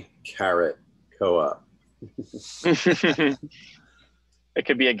 company carrot co-op? It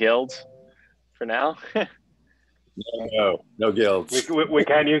could be a guild for now. No guilds. We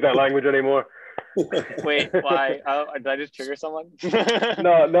can't use that language anymore. Wait, why? Did I just trigger someone?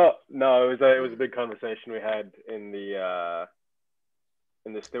 No. It was a big conversation we had in the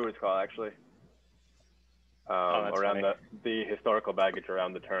stewards call, actually. Around the historical baggage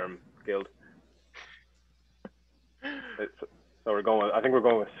around the term guild. So I think we're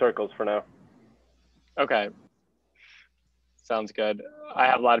going with circles for now. Okay. Sounds good. I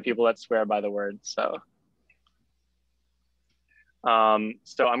have a lot of people that swear by the word, so.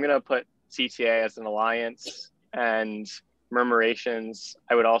 So I'm gonna put CTA as an alliance, and Murmurations,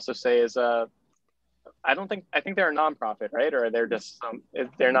 I would also say is I think they're a nonprofit, right? Or they're just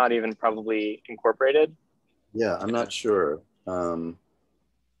they're not even probably incorporated. Yeah, I'm not sure.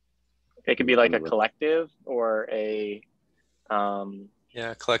 It could be like a collective or a.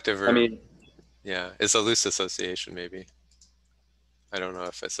 Yeah, collective. Or, I mean, yeah, it's a loose association, maybe. I don't know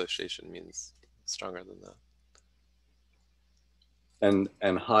if association means stronger than that.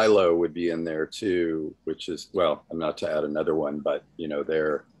 And high-low would be in there too, which is, well, I'm not to add another one, but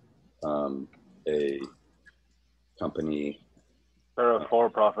they're a company. They're a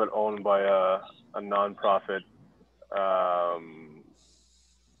for-profit owned by a non-profit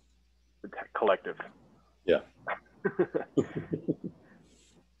collective. Yeah.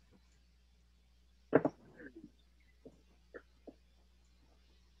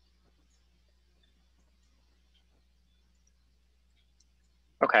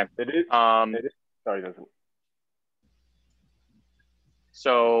 Okay. It is. Sorry, doesn't.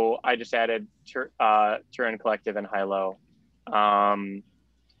 So I just added Turin Collective and Hilo. I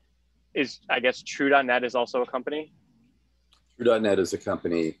guess True.net is also a company? True.net is a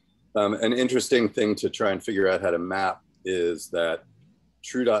company. An interesting thing to try and figure out how to map is that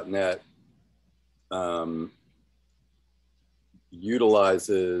True.net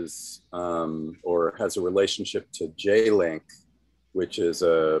utilizes or has a relationship to J-Link, which is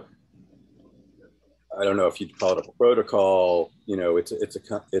I don't know if you'd call it a protocol.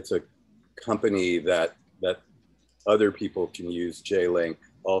 It's a company that other people can use J-Link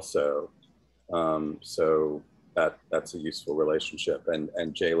also. So that's a useful relationship,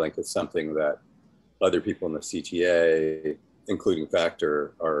 and J-Link is something that other people in the CTA, including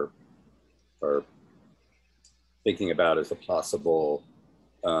Factor, are thinking about as a possible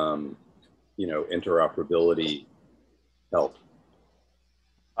interoperability help.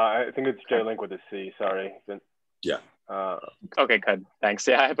 I think it's J-Link with a C, sorry. Yeah. Okay, good. Thanks.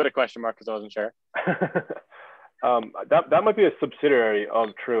 Yeah, I put a question mark because I wasn't sure. That might be a subsidiary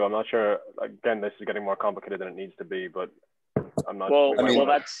of True. I'm not sure. Again, this is getting more complicated than it needs to be, but I'm not sure. I mean, well,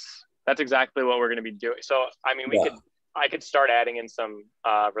 that's exactly what we're going to be doing. So, I mean, I could start adding in some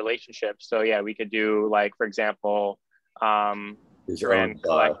relationships. So yeah, we could do, like, for example, Duran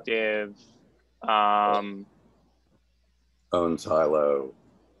Collective. Owns Hilo.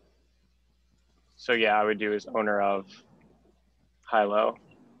 So yeah, I would do as owner of Hilo.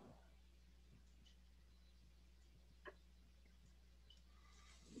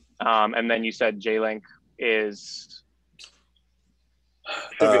 And then you said J-Link is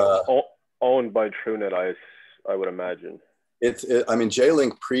should be owned by TrueNet, I would imagine. I mean,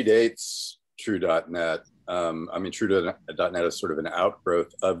 JLink predates True.net. I mean, True.net is sort of an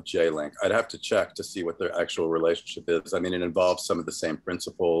outgrowth of JLink. I'd have to check to see what their actual relationship is. I mean, it involves some of the same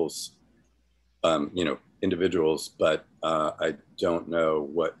principles, you know, individuals, but I don't know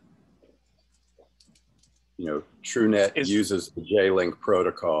what, you know, TrueNet uses the JLink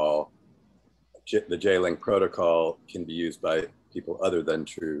protocol. The JLink protocol can be used by people other than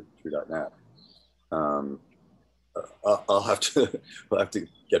True.net. I'll have to, we'll have to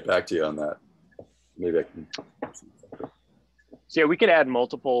get back to you on that. Maybe I can. So yeah, we could add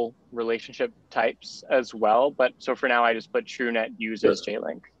multiple relationship types as well, but so for now I just put TrueNet uses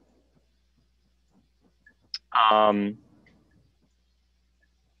JLink.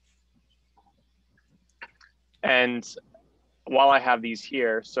 And while I have these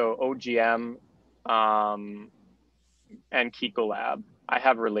here, so OGM and Kikolab, I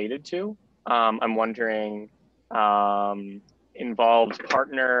have related to. I'm wondering, involves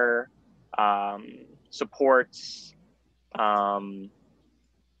partner, supports,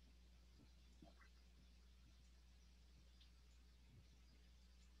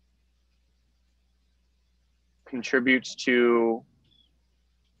 contributes to,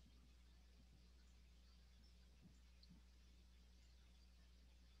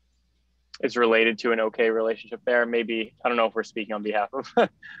 is related to an okay relationship there. Maybe, I don't know if we're speaking on behalf of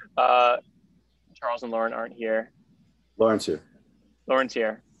Charles and Lauren aren't here. Lauren's here. Lauren's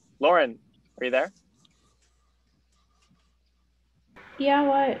here. Lauren, are you there?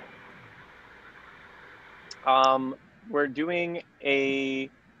 Yeah, what? We're doing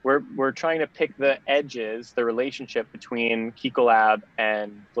we're trying to pick the edges, the relationship between Kikolab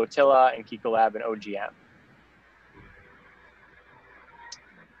and Flotilla and Kikolab and OGM.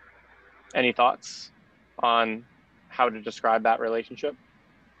 Any thoughts on how to describe that relationship?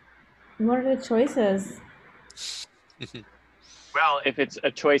 What are the choices? Well, if it's a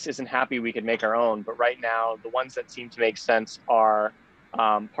choice isn't happy, we could make our own. But right now, the ones that seem to make sense are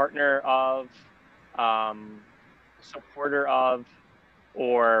partner of, supporter of,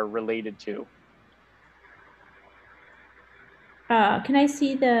 or related to. Can I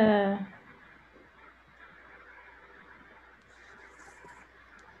see the...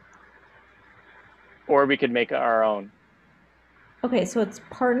 Or we could make our own. Okay, so it's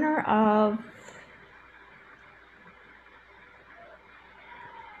partner of...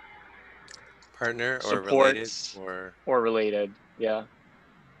 Partner or supports, related or related, yeah.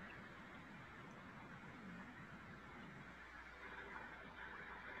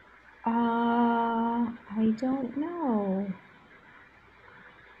 I don't know.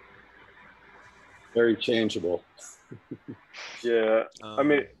 Very changeable. Yeah, I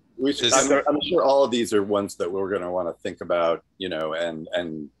mean, we should, I'm sure all of these are ones that we're going to want to think about, you know,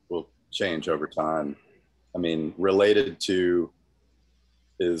 and will change over time. I mean, related to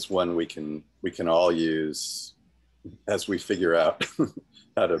is one we can all use as we figure out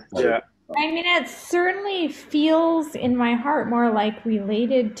how to. I mean, it certainly feels in my heart more like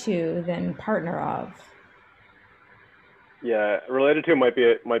related to than partner of. Yeah, related to might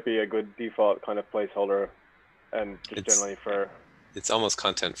be a good default kind of placeholder, and just generally for. It's almost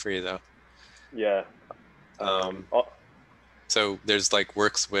content free though. Yeah. So there's like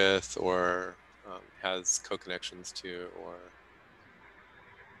works with or has co-connections to or.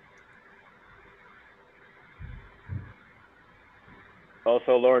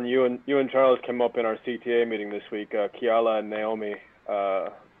 Also, Lauren, you and Charles came up in our CTA meeting this week. Kiala and Naomi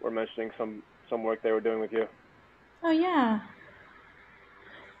were mentioning some work they were doing with you. Oh yeah.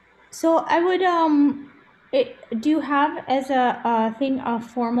 So I would do you have as a thing a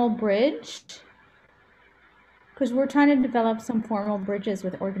formal bridge? Because we're trying to develop some formal bridges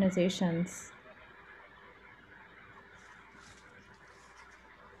with organizations.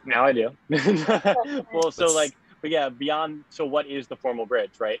 Now I do. Well, so like, but yeah, beyond, so what is the formal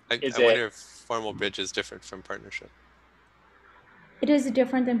bridge, right? I wonder if formal bridge is different from partnership. It is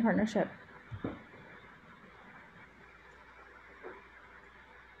different than partnership.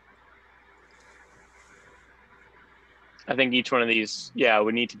 I think each one of these, yeah,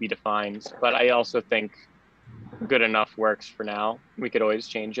 would need to be defined, but I also think good enough works for now. We could always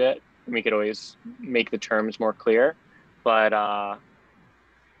change it. We could always make the terms more clear, but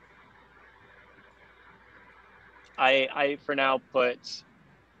I for now put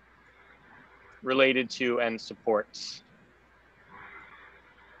related to and supports.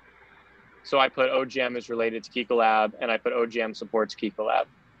 So I put OGM is related to Kikolab, and I put OGM supports Kikolab.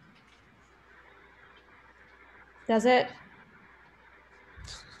 Does it?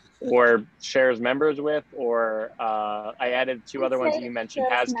 Or shares members with, or I added two other ones that you mentioned,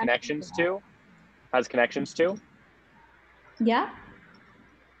 has connections to. Yeah.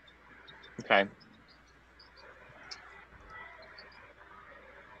 Okay.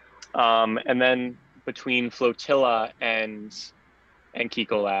 And then between Flotilla and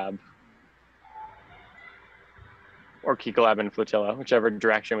Kiko Lab, or Kiko Lab and Flotilla, whichever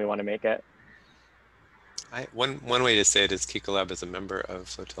direction we want to make it. One way to say it is Kiko Lab is a member of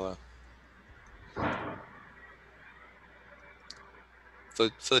Flotilla.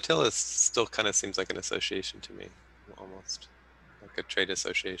 Flotilla still kind of seems like an association to me, almost like a trade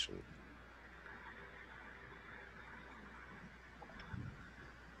association.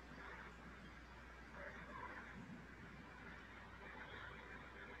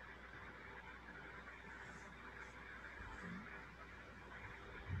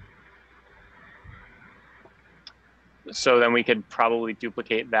 So then we could probably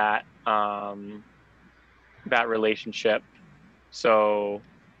duplicate that that relationship. So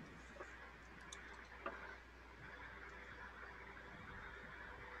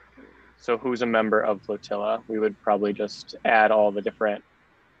who's a member of Flotilla? We would probably just add all the different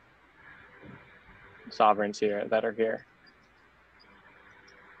sovereigns here that are here.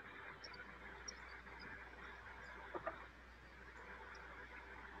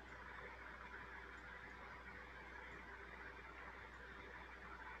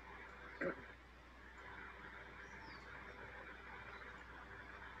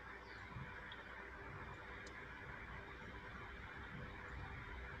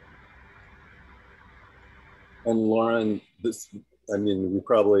 And Lauren, I mean,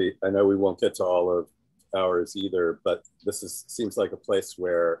 I know we won't get to all of ours either, but seems like a place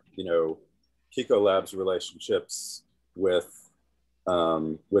where, Kiko Lab's relationships with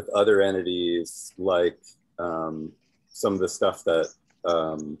other entities, like some of the stuff that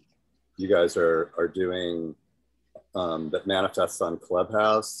you guys are doing that manifests on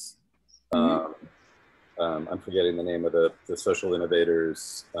Clubhouse. I'm forgetting the name of the social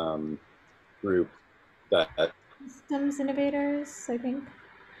innovators group that Systems innovators, I think.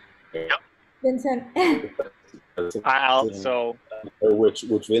 Yep. Vincent.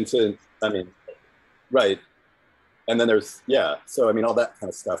 which Vincent, I mean, right. And then there's, so I mean, all that kind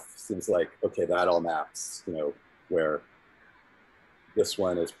of stuff seems like, okay, that all maps, where this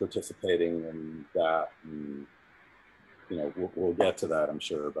one is participating in that, and, we'll get to that, I'm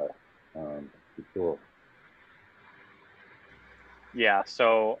sure, but cool. Yeah,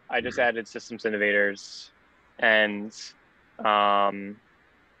 so I just added systems innovators, and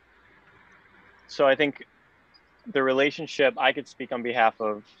so I think the relationship, I could speak on behalf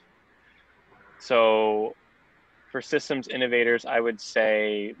of, so for systems innovators, I would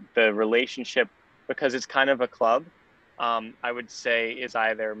say the relationship, because it's kind of a club, I would say is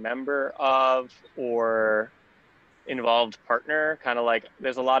either member of or involved partner, kind of like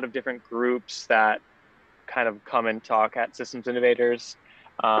there's a lot of different groups that kind of come and talk at systems innovators.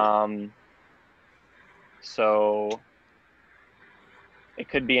 So it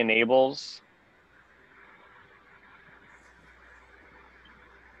could be enables.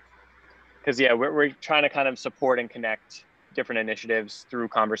 Because we're trying to kind of support and connect different initiatives through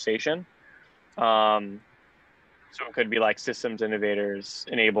conversation. So it could be like systems innovators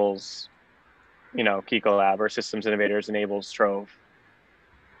enables, Kiko Lab, or systems innovators enables Trove.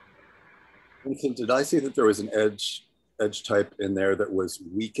 Vincent, did I see that there was an edge type in there that was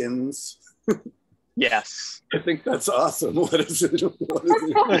weakens? Yes. I think that's awesome. What is it?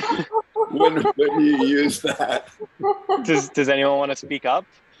 When you use that? Does anyone want to speak up?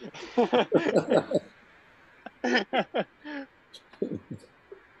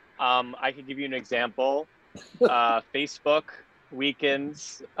 I could give you an example. Facebook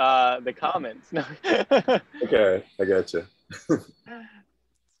weakens the comments. Okay, I gotcha.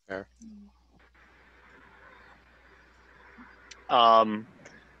 Fair. And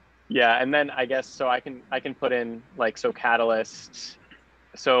then I guess so I can put in like, so Catalyst.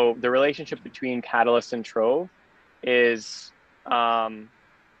 So the relationship between Catalyst and Trove is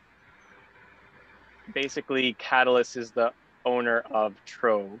basically Catalyst is the owner of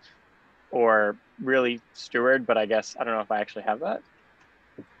Trove, or really steward, but I guess I don't know if I actually have that.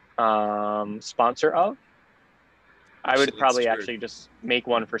 Sponsor of. I would probably actually just make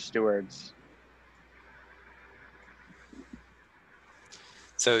one for stewards.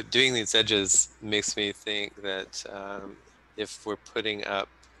 So doing these edges makes me think that if we're putting up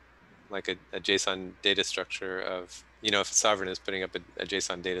like a JSON data structure of, if a sovereign is putting up a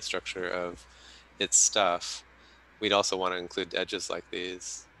JSON data structure of its stuff, we'd also want to include edges like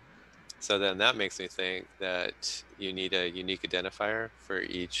these. So then that makes me think that you need a unique identifier for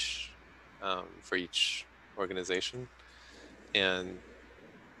each organization. And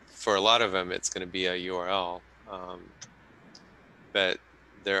for a lot of them, it's going to be a URL. but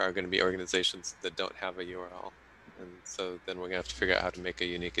there are going to be organizations that don't have a URL. And so then we're going to have to figure out how to make a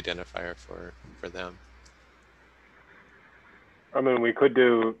unique identifier for them. I mean, we could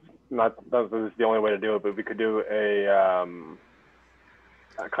do, not that this is the only way to do it, but we could do a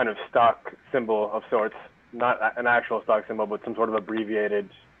kind of stock symbol of sorts, not an actual stock symbol, but some sort of abbreviated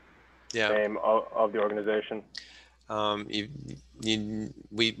name of the organization. We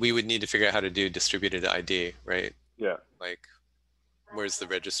would need to figure out how to do distributed ID, right? Yeah. Like, where's the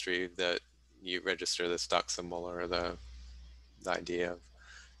registry that you register the stock symbol or the ID of?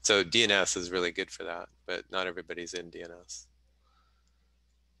 So DNS is really good for that, but not everybody's in DNS.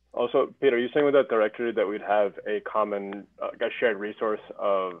 Also, Peter, are you saying with that directory that we'd have a common, a shared resource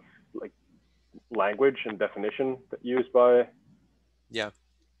of like language and definition used by? Yeah.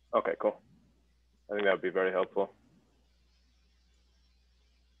 Okay, cool. I think that would be very helpful.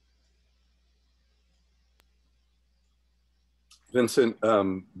 Vincent,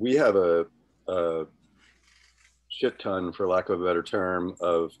 we have a shit ton, for lack of a better term,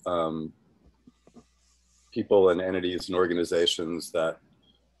 of people and entities and organizations that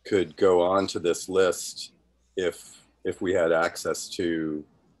could go on to this list if we had access to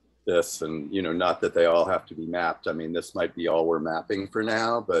this. And, you know, not that they all have to be mapped. I mean, this might be all we're mapping for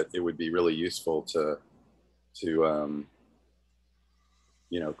now, but it would be really useful to you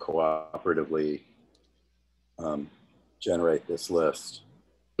know, cooperatively generate this list.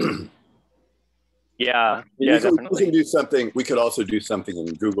 Yeah, we definitely. can do something. We could also do something in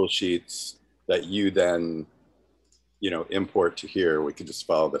Google Sheets that you then, you know, import to here. We could just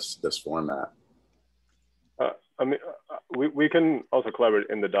follow this format. I mean, we can also collaborate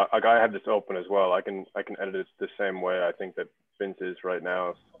in the doc. Like, I have this open as well. I can edit it the same way I think that Vince is right now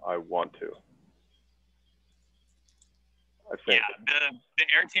if I want to. I think. Yeah, the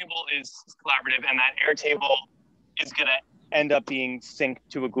Airtable is collaborative, and that Airtable is going to end up being synced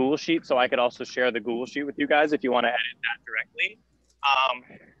to a Google Sheet. So I could also share the Google Sheet with you guys if you want to edit that directly.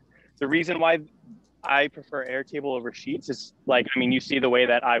 The reason why I prefer Airtable over Sheets is, like, I mean, you see the way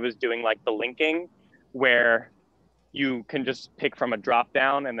that I was doing like the linking, where you can just pick from a drop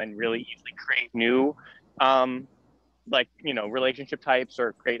down and then really easily create new, like, you know, relationship types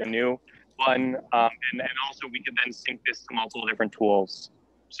or create a new one. And also we could then sync this to multiple different tools.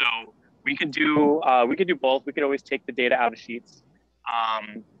 So we could do both. We could always take the data out of Sheets,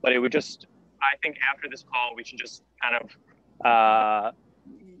 but it would just, I think after this call, we should just kind of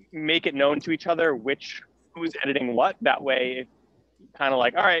make it known to each other who's editing what. That way, kind of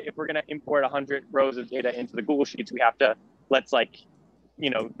like, all right, if we're going to import 100 rows of data into the Google Sheets, we have to, let's, like, you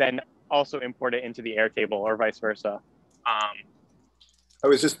know, then also import it into the Airtable or vice versa. I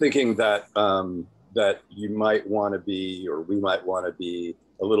was just thinking that that you might want to be, or we might want to be,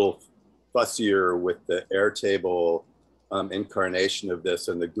 a little fussier with the Airtable incarnation of this,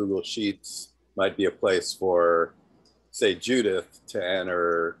 and the Google Sheets might be a place for, say, Judith to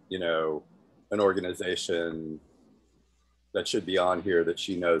enter, you know, an organization that should be on here that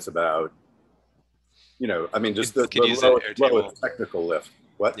she knows about. You know, I mean, just the lowest technical lift.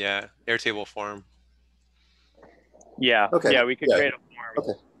 What? Yeah, Airtable form. Yeah. Okay. Yeah, we could create a form.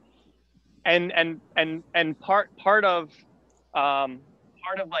 Okay. And part of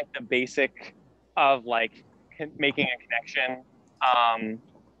like the basic of like making a connection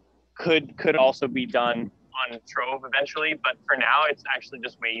could also be done on Trove eventually, but for now it's actually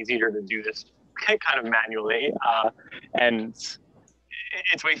just way easier to do this kind of manually, and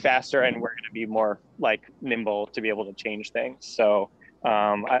it's way faster, and we're going to be more like nimble to be able to change things. So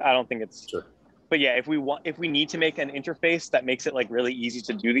I don't think it's sure. But yeah, if we need to make an interface that makes it like really easy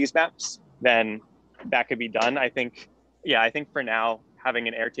to do these maps, then that could be done. I think for now, having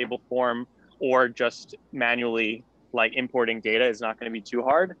an Airtable form or just manually like importing data is not going to be too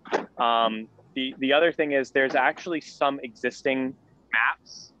hard. The other thing is there's actually some existing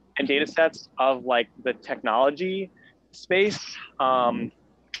maps and data sets of like the technology space,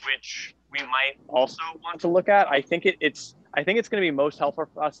 which we might also want to look at. I think it's going to be most helpful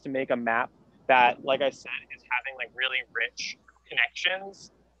for us to make a map that, like I said, is having like really rich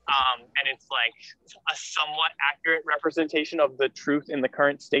connections, and it's like a somewhat accurate representation of the truth in the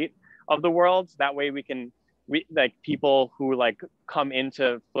current state of the world. That way we like people who like come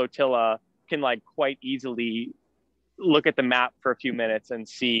into Flotilla can like quite easily look at the map for a few minutes and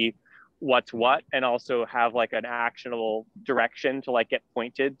see what's what, and also have like an actionable direction to like get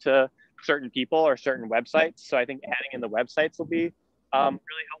pointed to certain people or certain websites. So I think adding in the websites will be really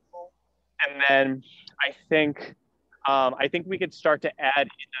helpful. And then I think we could start to add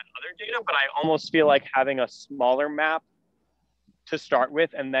in that other data, but I almost feel like having a smaller map to start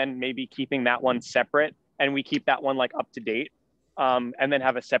with, and then maybe keeping that one separate, and we keep that one like up to date, and then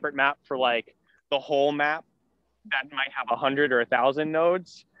have a separate map for like the whole map that might have 100 or 1,000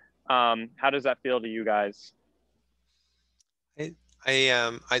 nodes. How does that feel to you guys?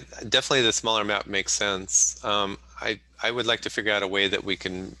 I definitely the smaller map makes sense. I would like to figure out a way that we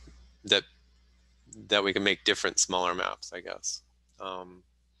can make different smaller maps, I guess. Kind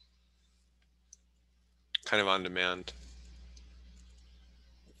of on demand.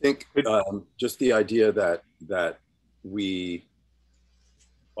 I think just the idea that we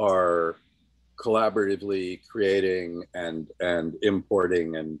are collaboratively creating and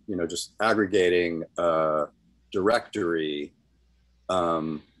importing and just aggregating a directory,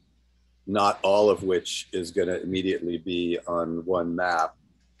 not all of which is going to immediately be on one map,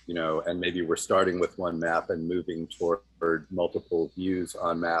 and maybe we're starting with one map and moving toward multiple views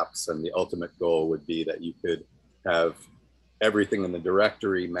on maps, and the ultimate goal would be that you could have everything in the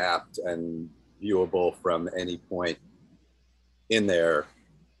directory mapped and viewable from any point in there,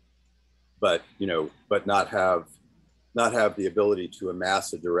 but not have the ability to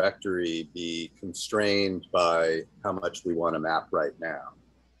amass a directory be constrained by how much we want to map right now.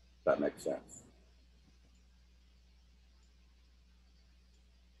 If that makes sense.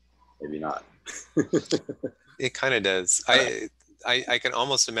 Maybe not. It kind of does. I can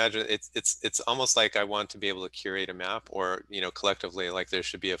almost imagine it's almost like I want to be able to curate a map, or collectively, like there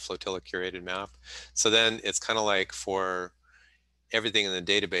should be a flotilla curated map. So then it's kind of like for everything in the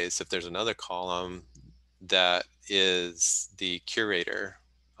database, if there's another column that is the curator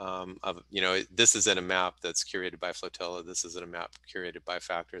of, this is in a map that's curated by Flotilla, this is in a map curated by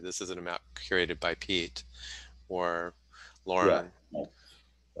Factor, this is in a map curated by Pete or Lauren. Yeah,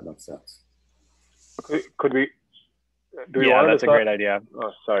 that makes sense. Could we? That's a great idea.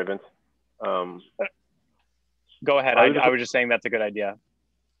 Oh, sorry, Vince. Go ahead. I was just saying that's a good idea.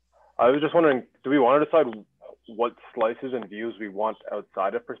 I was just wondering, do we want to decide what slices and views we want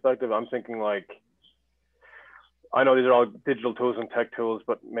outside of perspective? I'm thinking like, I know these are all digital tools and tech tools,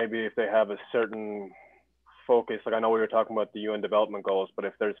 but maybe if they have a certain focus, like I know we were talking about the UN development goals, but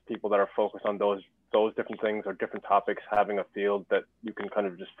if there's people that are focused on those different things or different topics, having a field that you can kind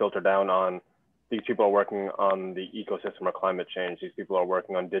of just filter down on, these people are working on the ecosystem or climate change, these people are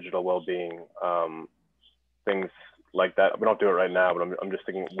working on digital well-being, things like that. We don't do it right now, but I'm just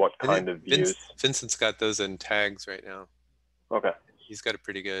thinking what kind of views. Vincent's got those in tags right now. Okay. He's got a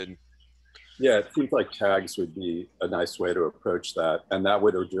pretty good. Yeah, it seems like tags would be a nice way to approach that. And that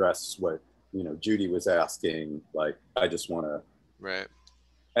would address what, Judy was asking, like, I just want to. Right.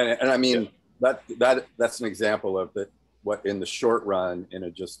 And I mean, that's an example of what in the short run in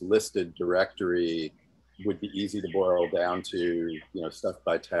a just listed directory would be easy to boil down to, stuff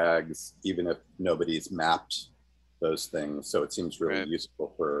by tags, even if nobody's mapped those things. So it seems really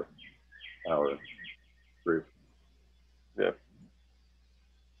useful for our group. Yeah.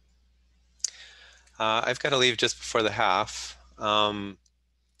 I've got to leave just before the half.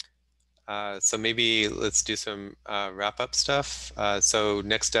 So maybe let's do some wrap-up stuff. So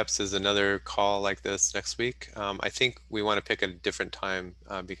next steps is another call like this next week. I think we want to pick a different time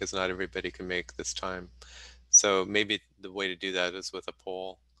because not everybody can make this time. So maybe the way to do that is with a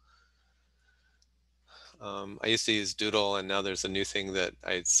poll. I used to use Doodle, and now there's a new thing that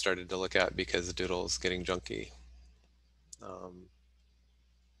I started to look at because Doodle is getting junky.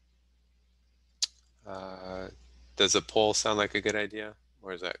 Does a poll sound like a good idea,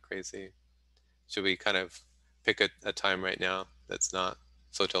 or is that crazy? Should we kind of pick a time right now that's not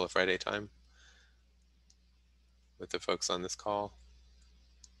Flotilla Friday time with the folks on this call?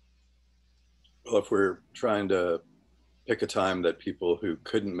 Well, if we're trying to pick a time that people who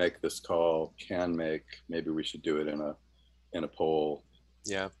couldn't make this call can make, maybe we should do it in a poll.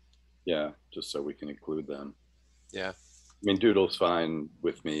 Yeah. Yeah, just so we can include them. Yeah. I mean, Doodle's fine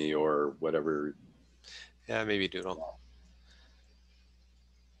with me or whatever. Yeah, maybe Doodle.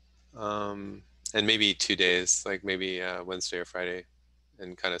 And maybe 2 days, like maybe Wednesday or Friday,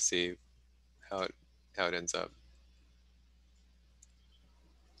 and kind of see how it ends up.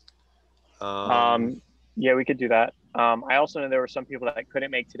 Yeah, we could do that. I also know there were some people that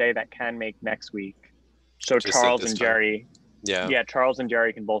couldn't make today that can make next week. So Charles and Jerry. Yeah, Charles and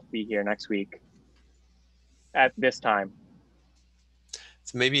Jerry can both be here next week at this time.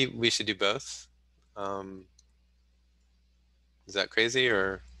 So maybe we should do both. Is that crazy,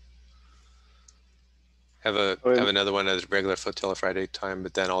 or have another one at regular Flotilla Friday time,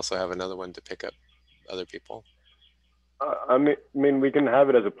 but then also have another one to pick up other people? I mean, we can have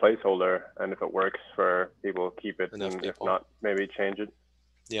it as a placeholder, and if it works for people, keep it, Enough and people. if not, maybe change it.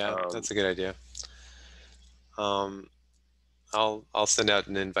 Yeah, that's a good idea. I'll send out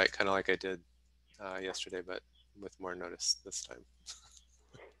an invite, kind of like I did yesterday, but with more notice this time.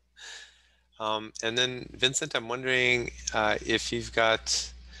 And then Vincent, I'm wondering if you've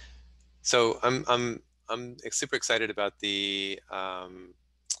got. So I'm super excited about the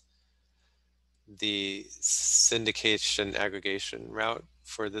syndication aggregation route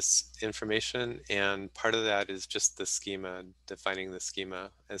for this information, and part of that is just the schema, defining the schema.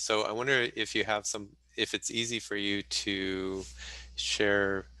 And so I wonder if you have if it's easy for you to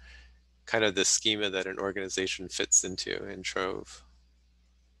share kind of the schema that an organization fits into in Trove.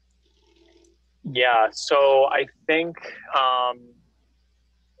 Yeah, so I think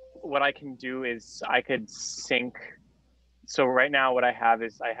what I can do is I could sync. So right now what I have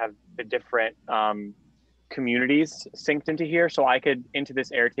is I have the different communities synced into here. So I could, into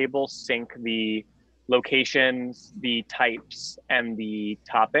this Airtable, sync the locations, the types, and the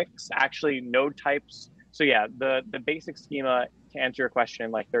topics. Actually, node types. So yeah, the basic schema, to answer your question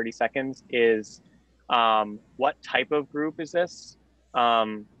in like 30 seconds, is what type of group is this?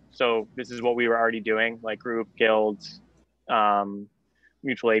 So this is what we were already doing, like group, guild,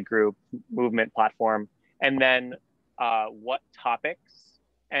 mutual aid group, movement, platform. And then what topics,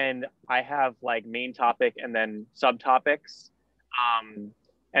 and I have like main topic and then subtopics,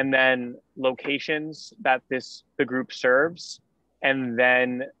 and then locations that the group serves, and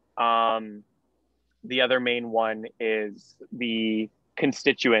then the other main one is the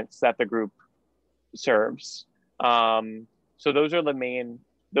constituents that the group serves. So those are the main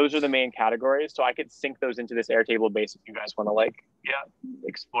categories. So I could sync those into this Airtable base if you guys want to like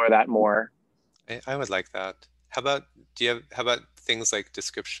explore that more. I would like that. How about things like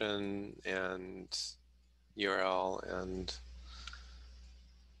description and URL and?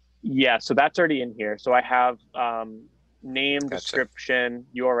 Yeah, so that's already in here. So I have name, Gotcha. description,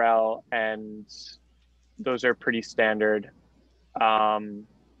 URL, and those are pretty standard. And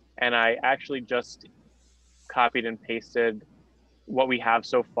I actually just copied and pasted what we have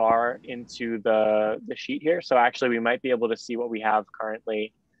so far into the sheet here. So actually we might be able to see what we have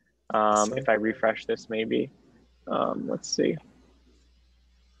currently if I refresh this maybe. Let's see.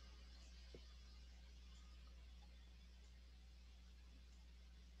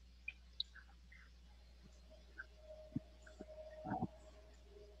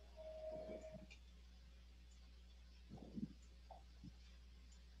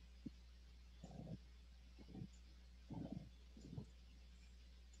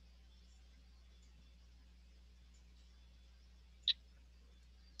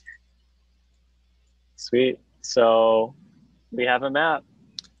 Sweet. So we have a map.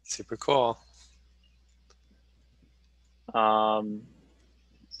 Super cool. So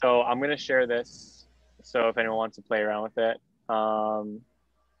I'm going to share this. So if anyone wants to play around with it,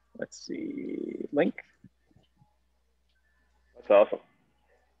 let's see, link. That's awesome.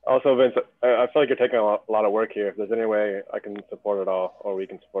 Also, Vince, I feel like you're taking a lot of work here. If there's any way I can support it all, or we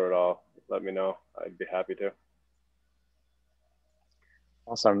can support it all, let me know. I'd be happy to.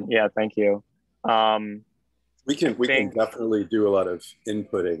 Awesome. Yeah, thank you. We can definitely do a lot of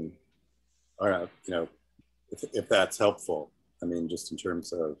inputting, or if that's helpful. I mean, just in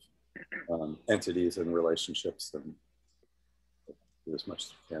terms of entities and relationships, and do as much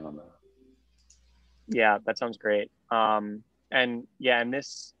as we can on that. Yeah, that sounds great. And yeah, and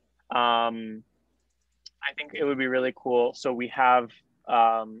this, I think it would be really cool. So we have,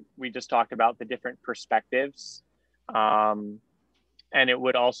 we just talked about the different perspectives. And it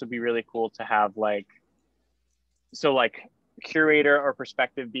would also be really cool to have like curator or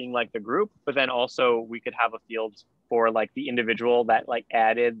perspective being like the group, but then also we could have a field for like the individual that like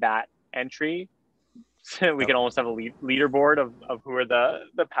added that entry. So we could almost have a leaderboard of who are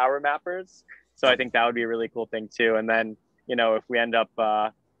the power mappers. So I think that would be a really cool thing too. And then, if we end up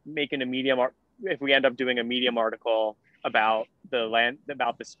making if we end up doing a Medium article about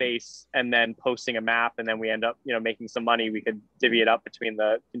about the space, and then posting a map, and then we end up, making some money, we could divvy it up between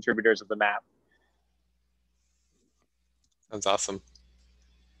the contributors of the map. Sounds awesome.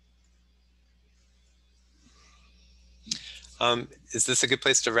 Is this a good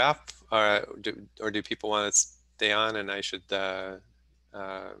place to wrap, or do people want to stay on, and I should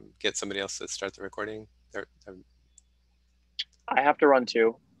get somebody else to start the recording? I have to run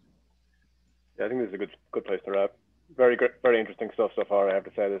too. Yeah, I think this is a good place to wrap. Very good, very interesting stuff so far. I have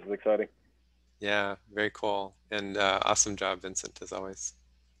to say, this is exciting. Yeah, very cool, and awesome job, Vincent, as always.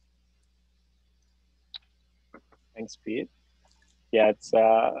 Thanks, Pete. Yeah,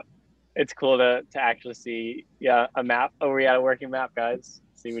 it's cool to actually see a map. Oh, we had a working map, guys.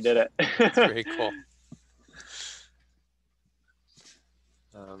 See, we did it. It's very cool.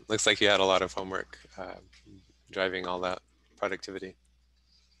 Looks like you had a lot of homework driving all that productivity.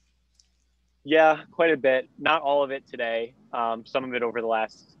 Yeah, quite a bit. Not all of it today. Some of it over the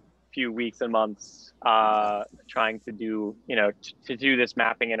last few weeks and months, trying to do, to do this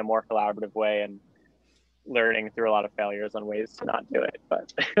mapping in a more collaborative way and learning through a lot of failures on ways to not do it.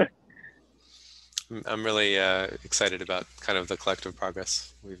 But I'm really excited about kind of the collective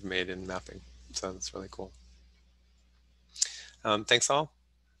progress we've made in mapping. So it's really cool. Thanks all.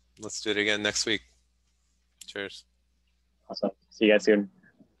 Let's do it again next week. Cheers. awesome. See you guys soon.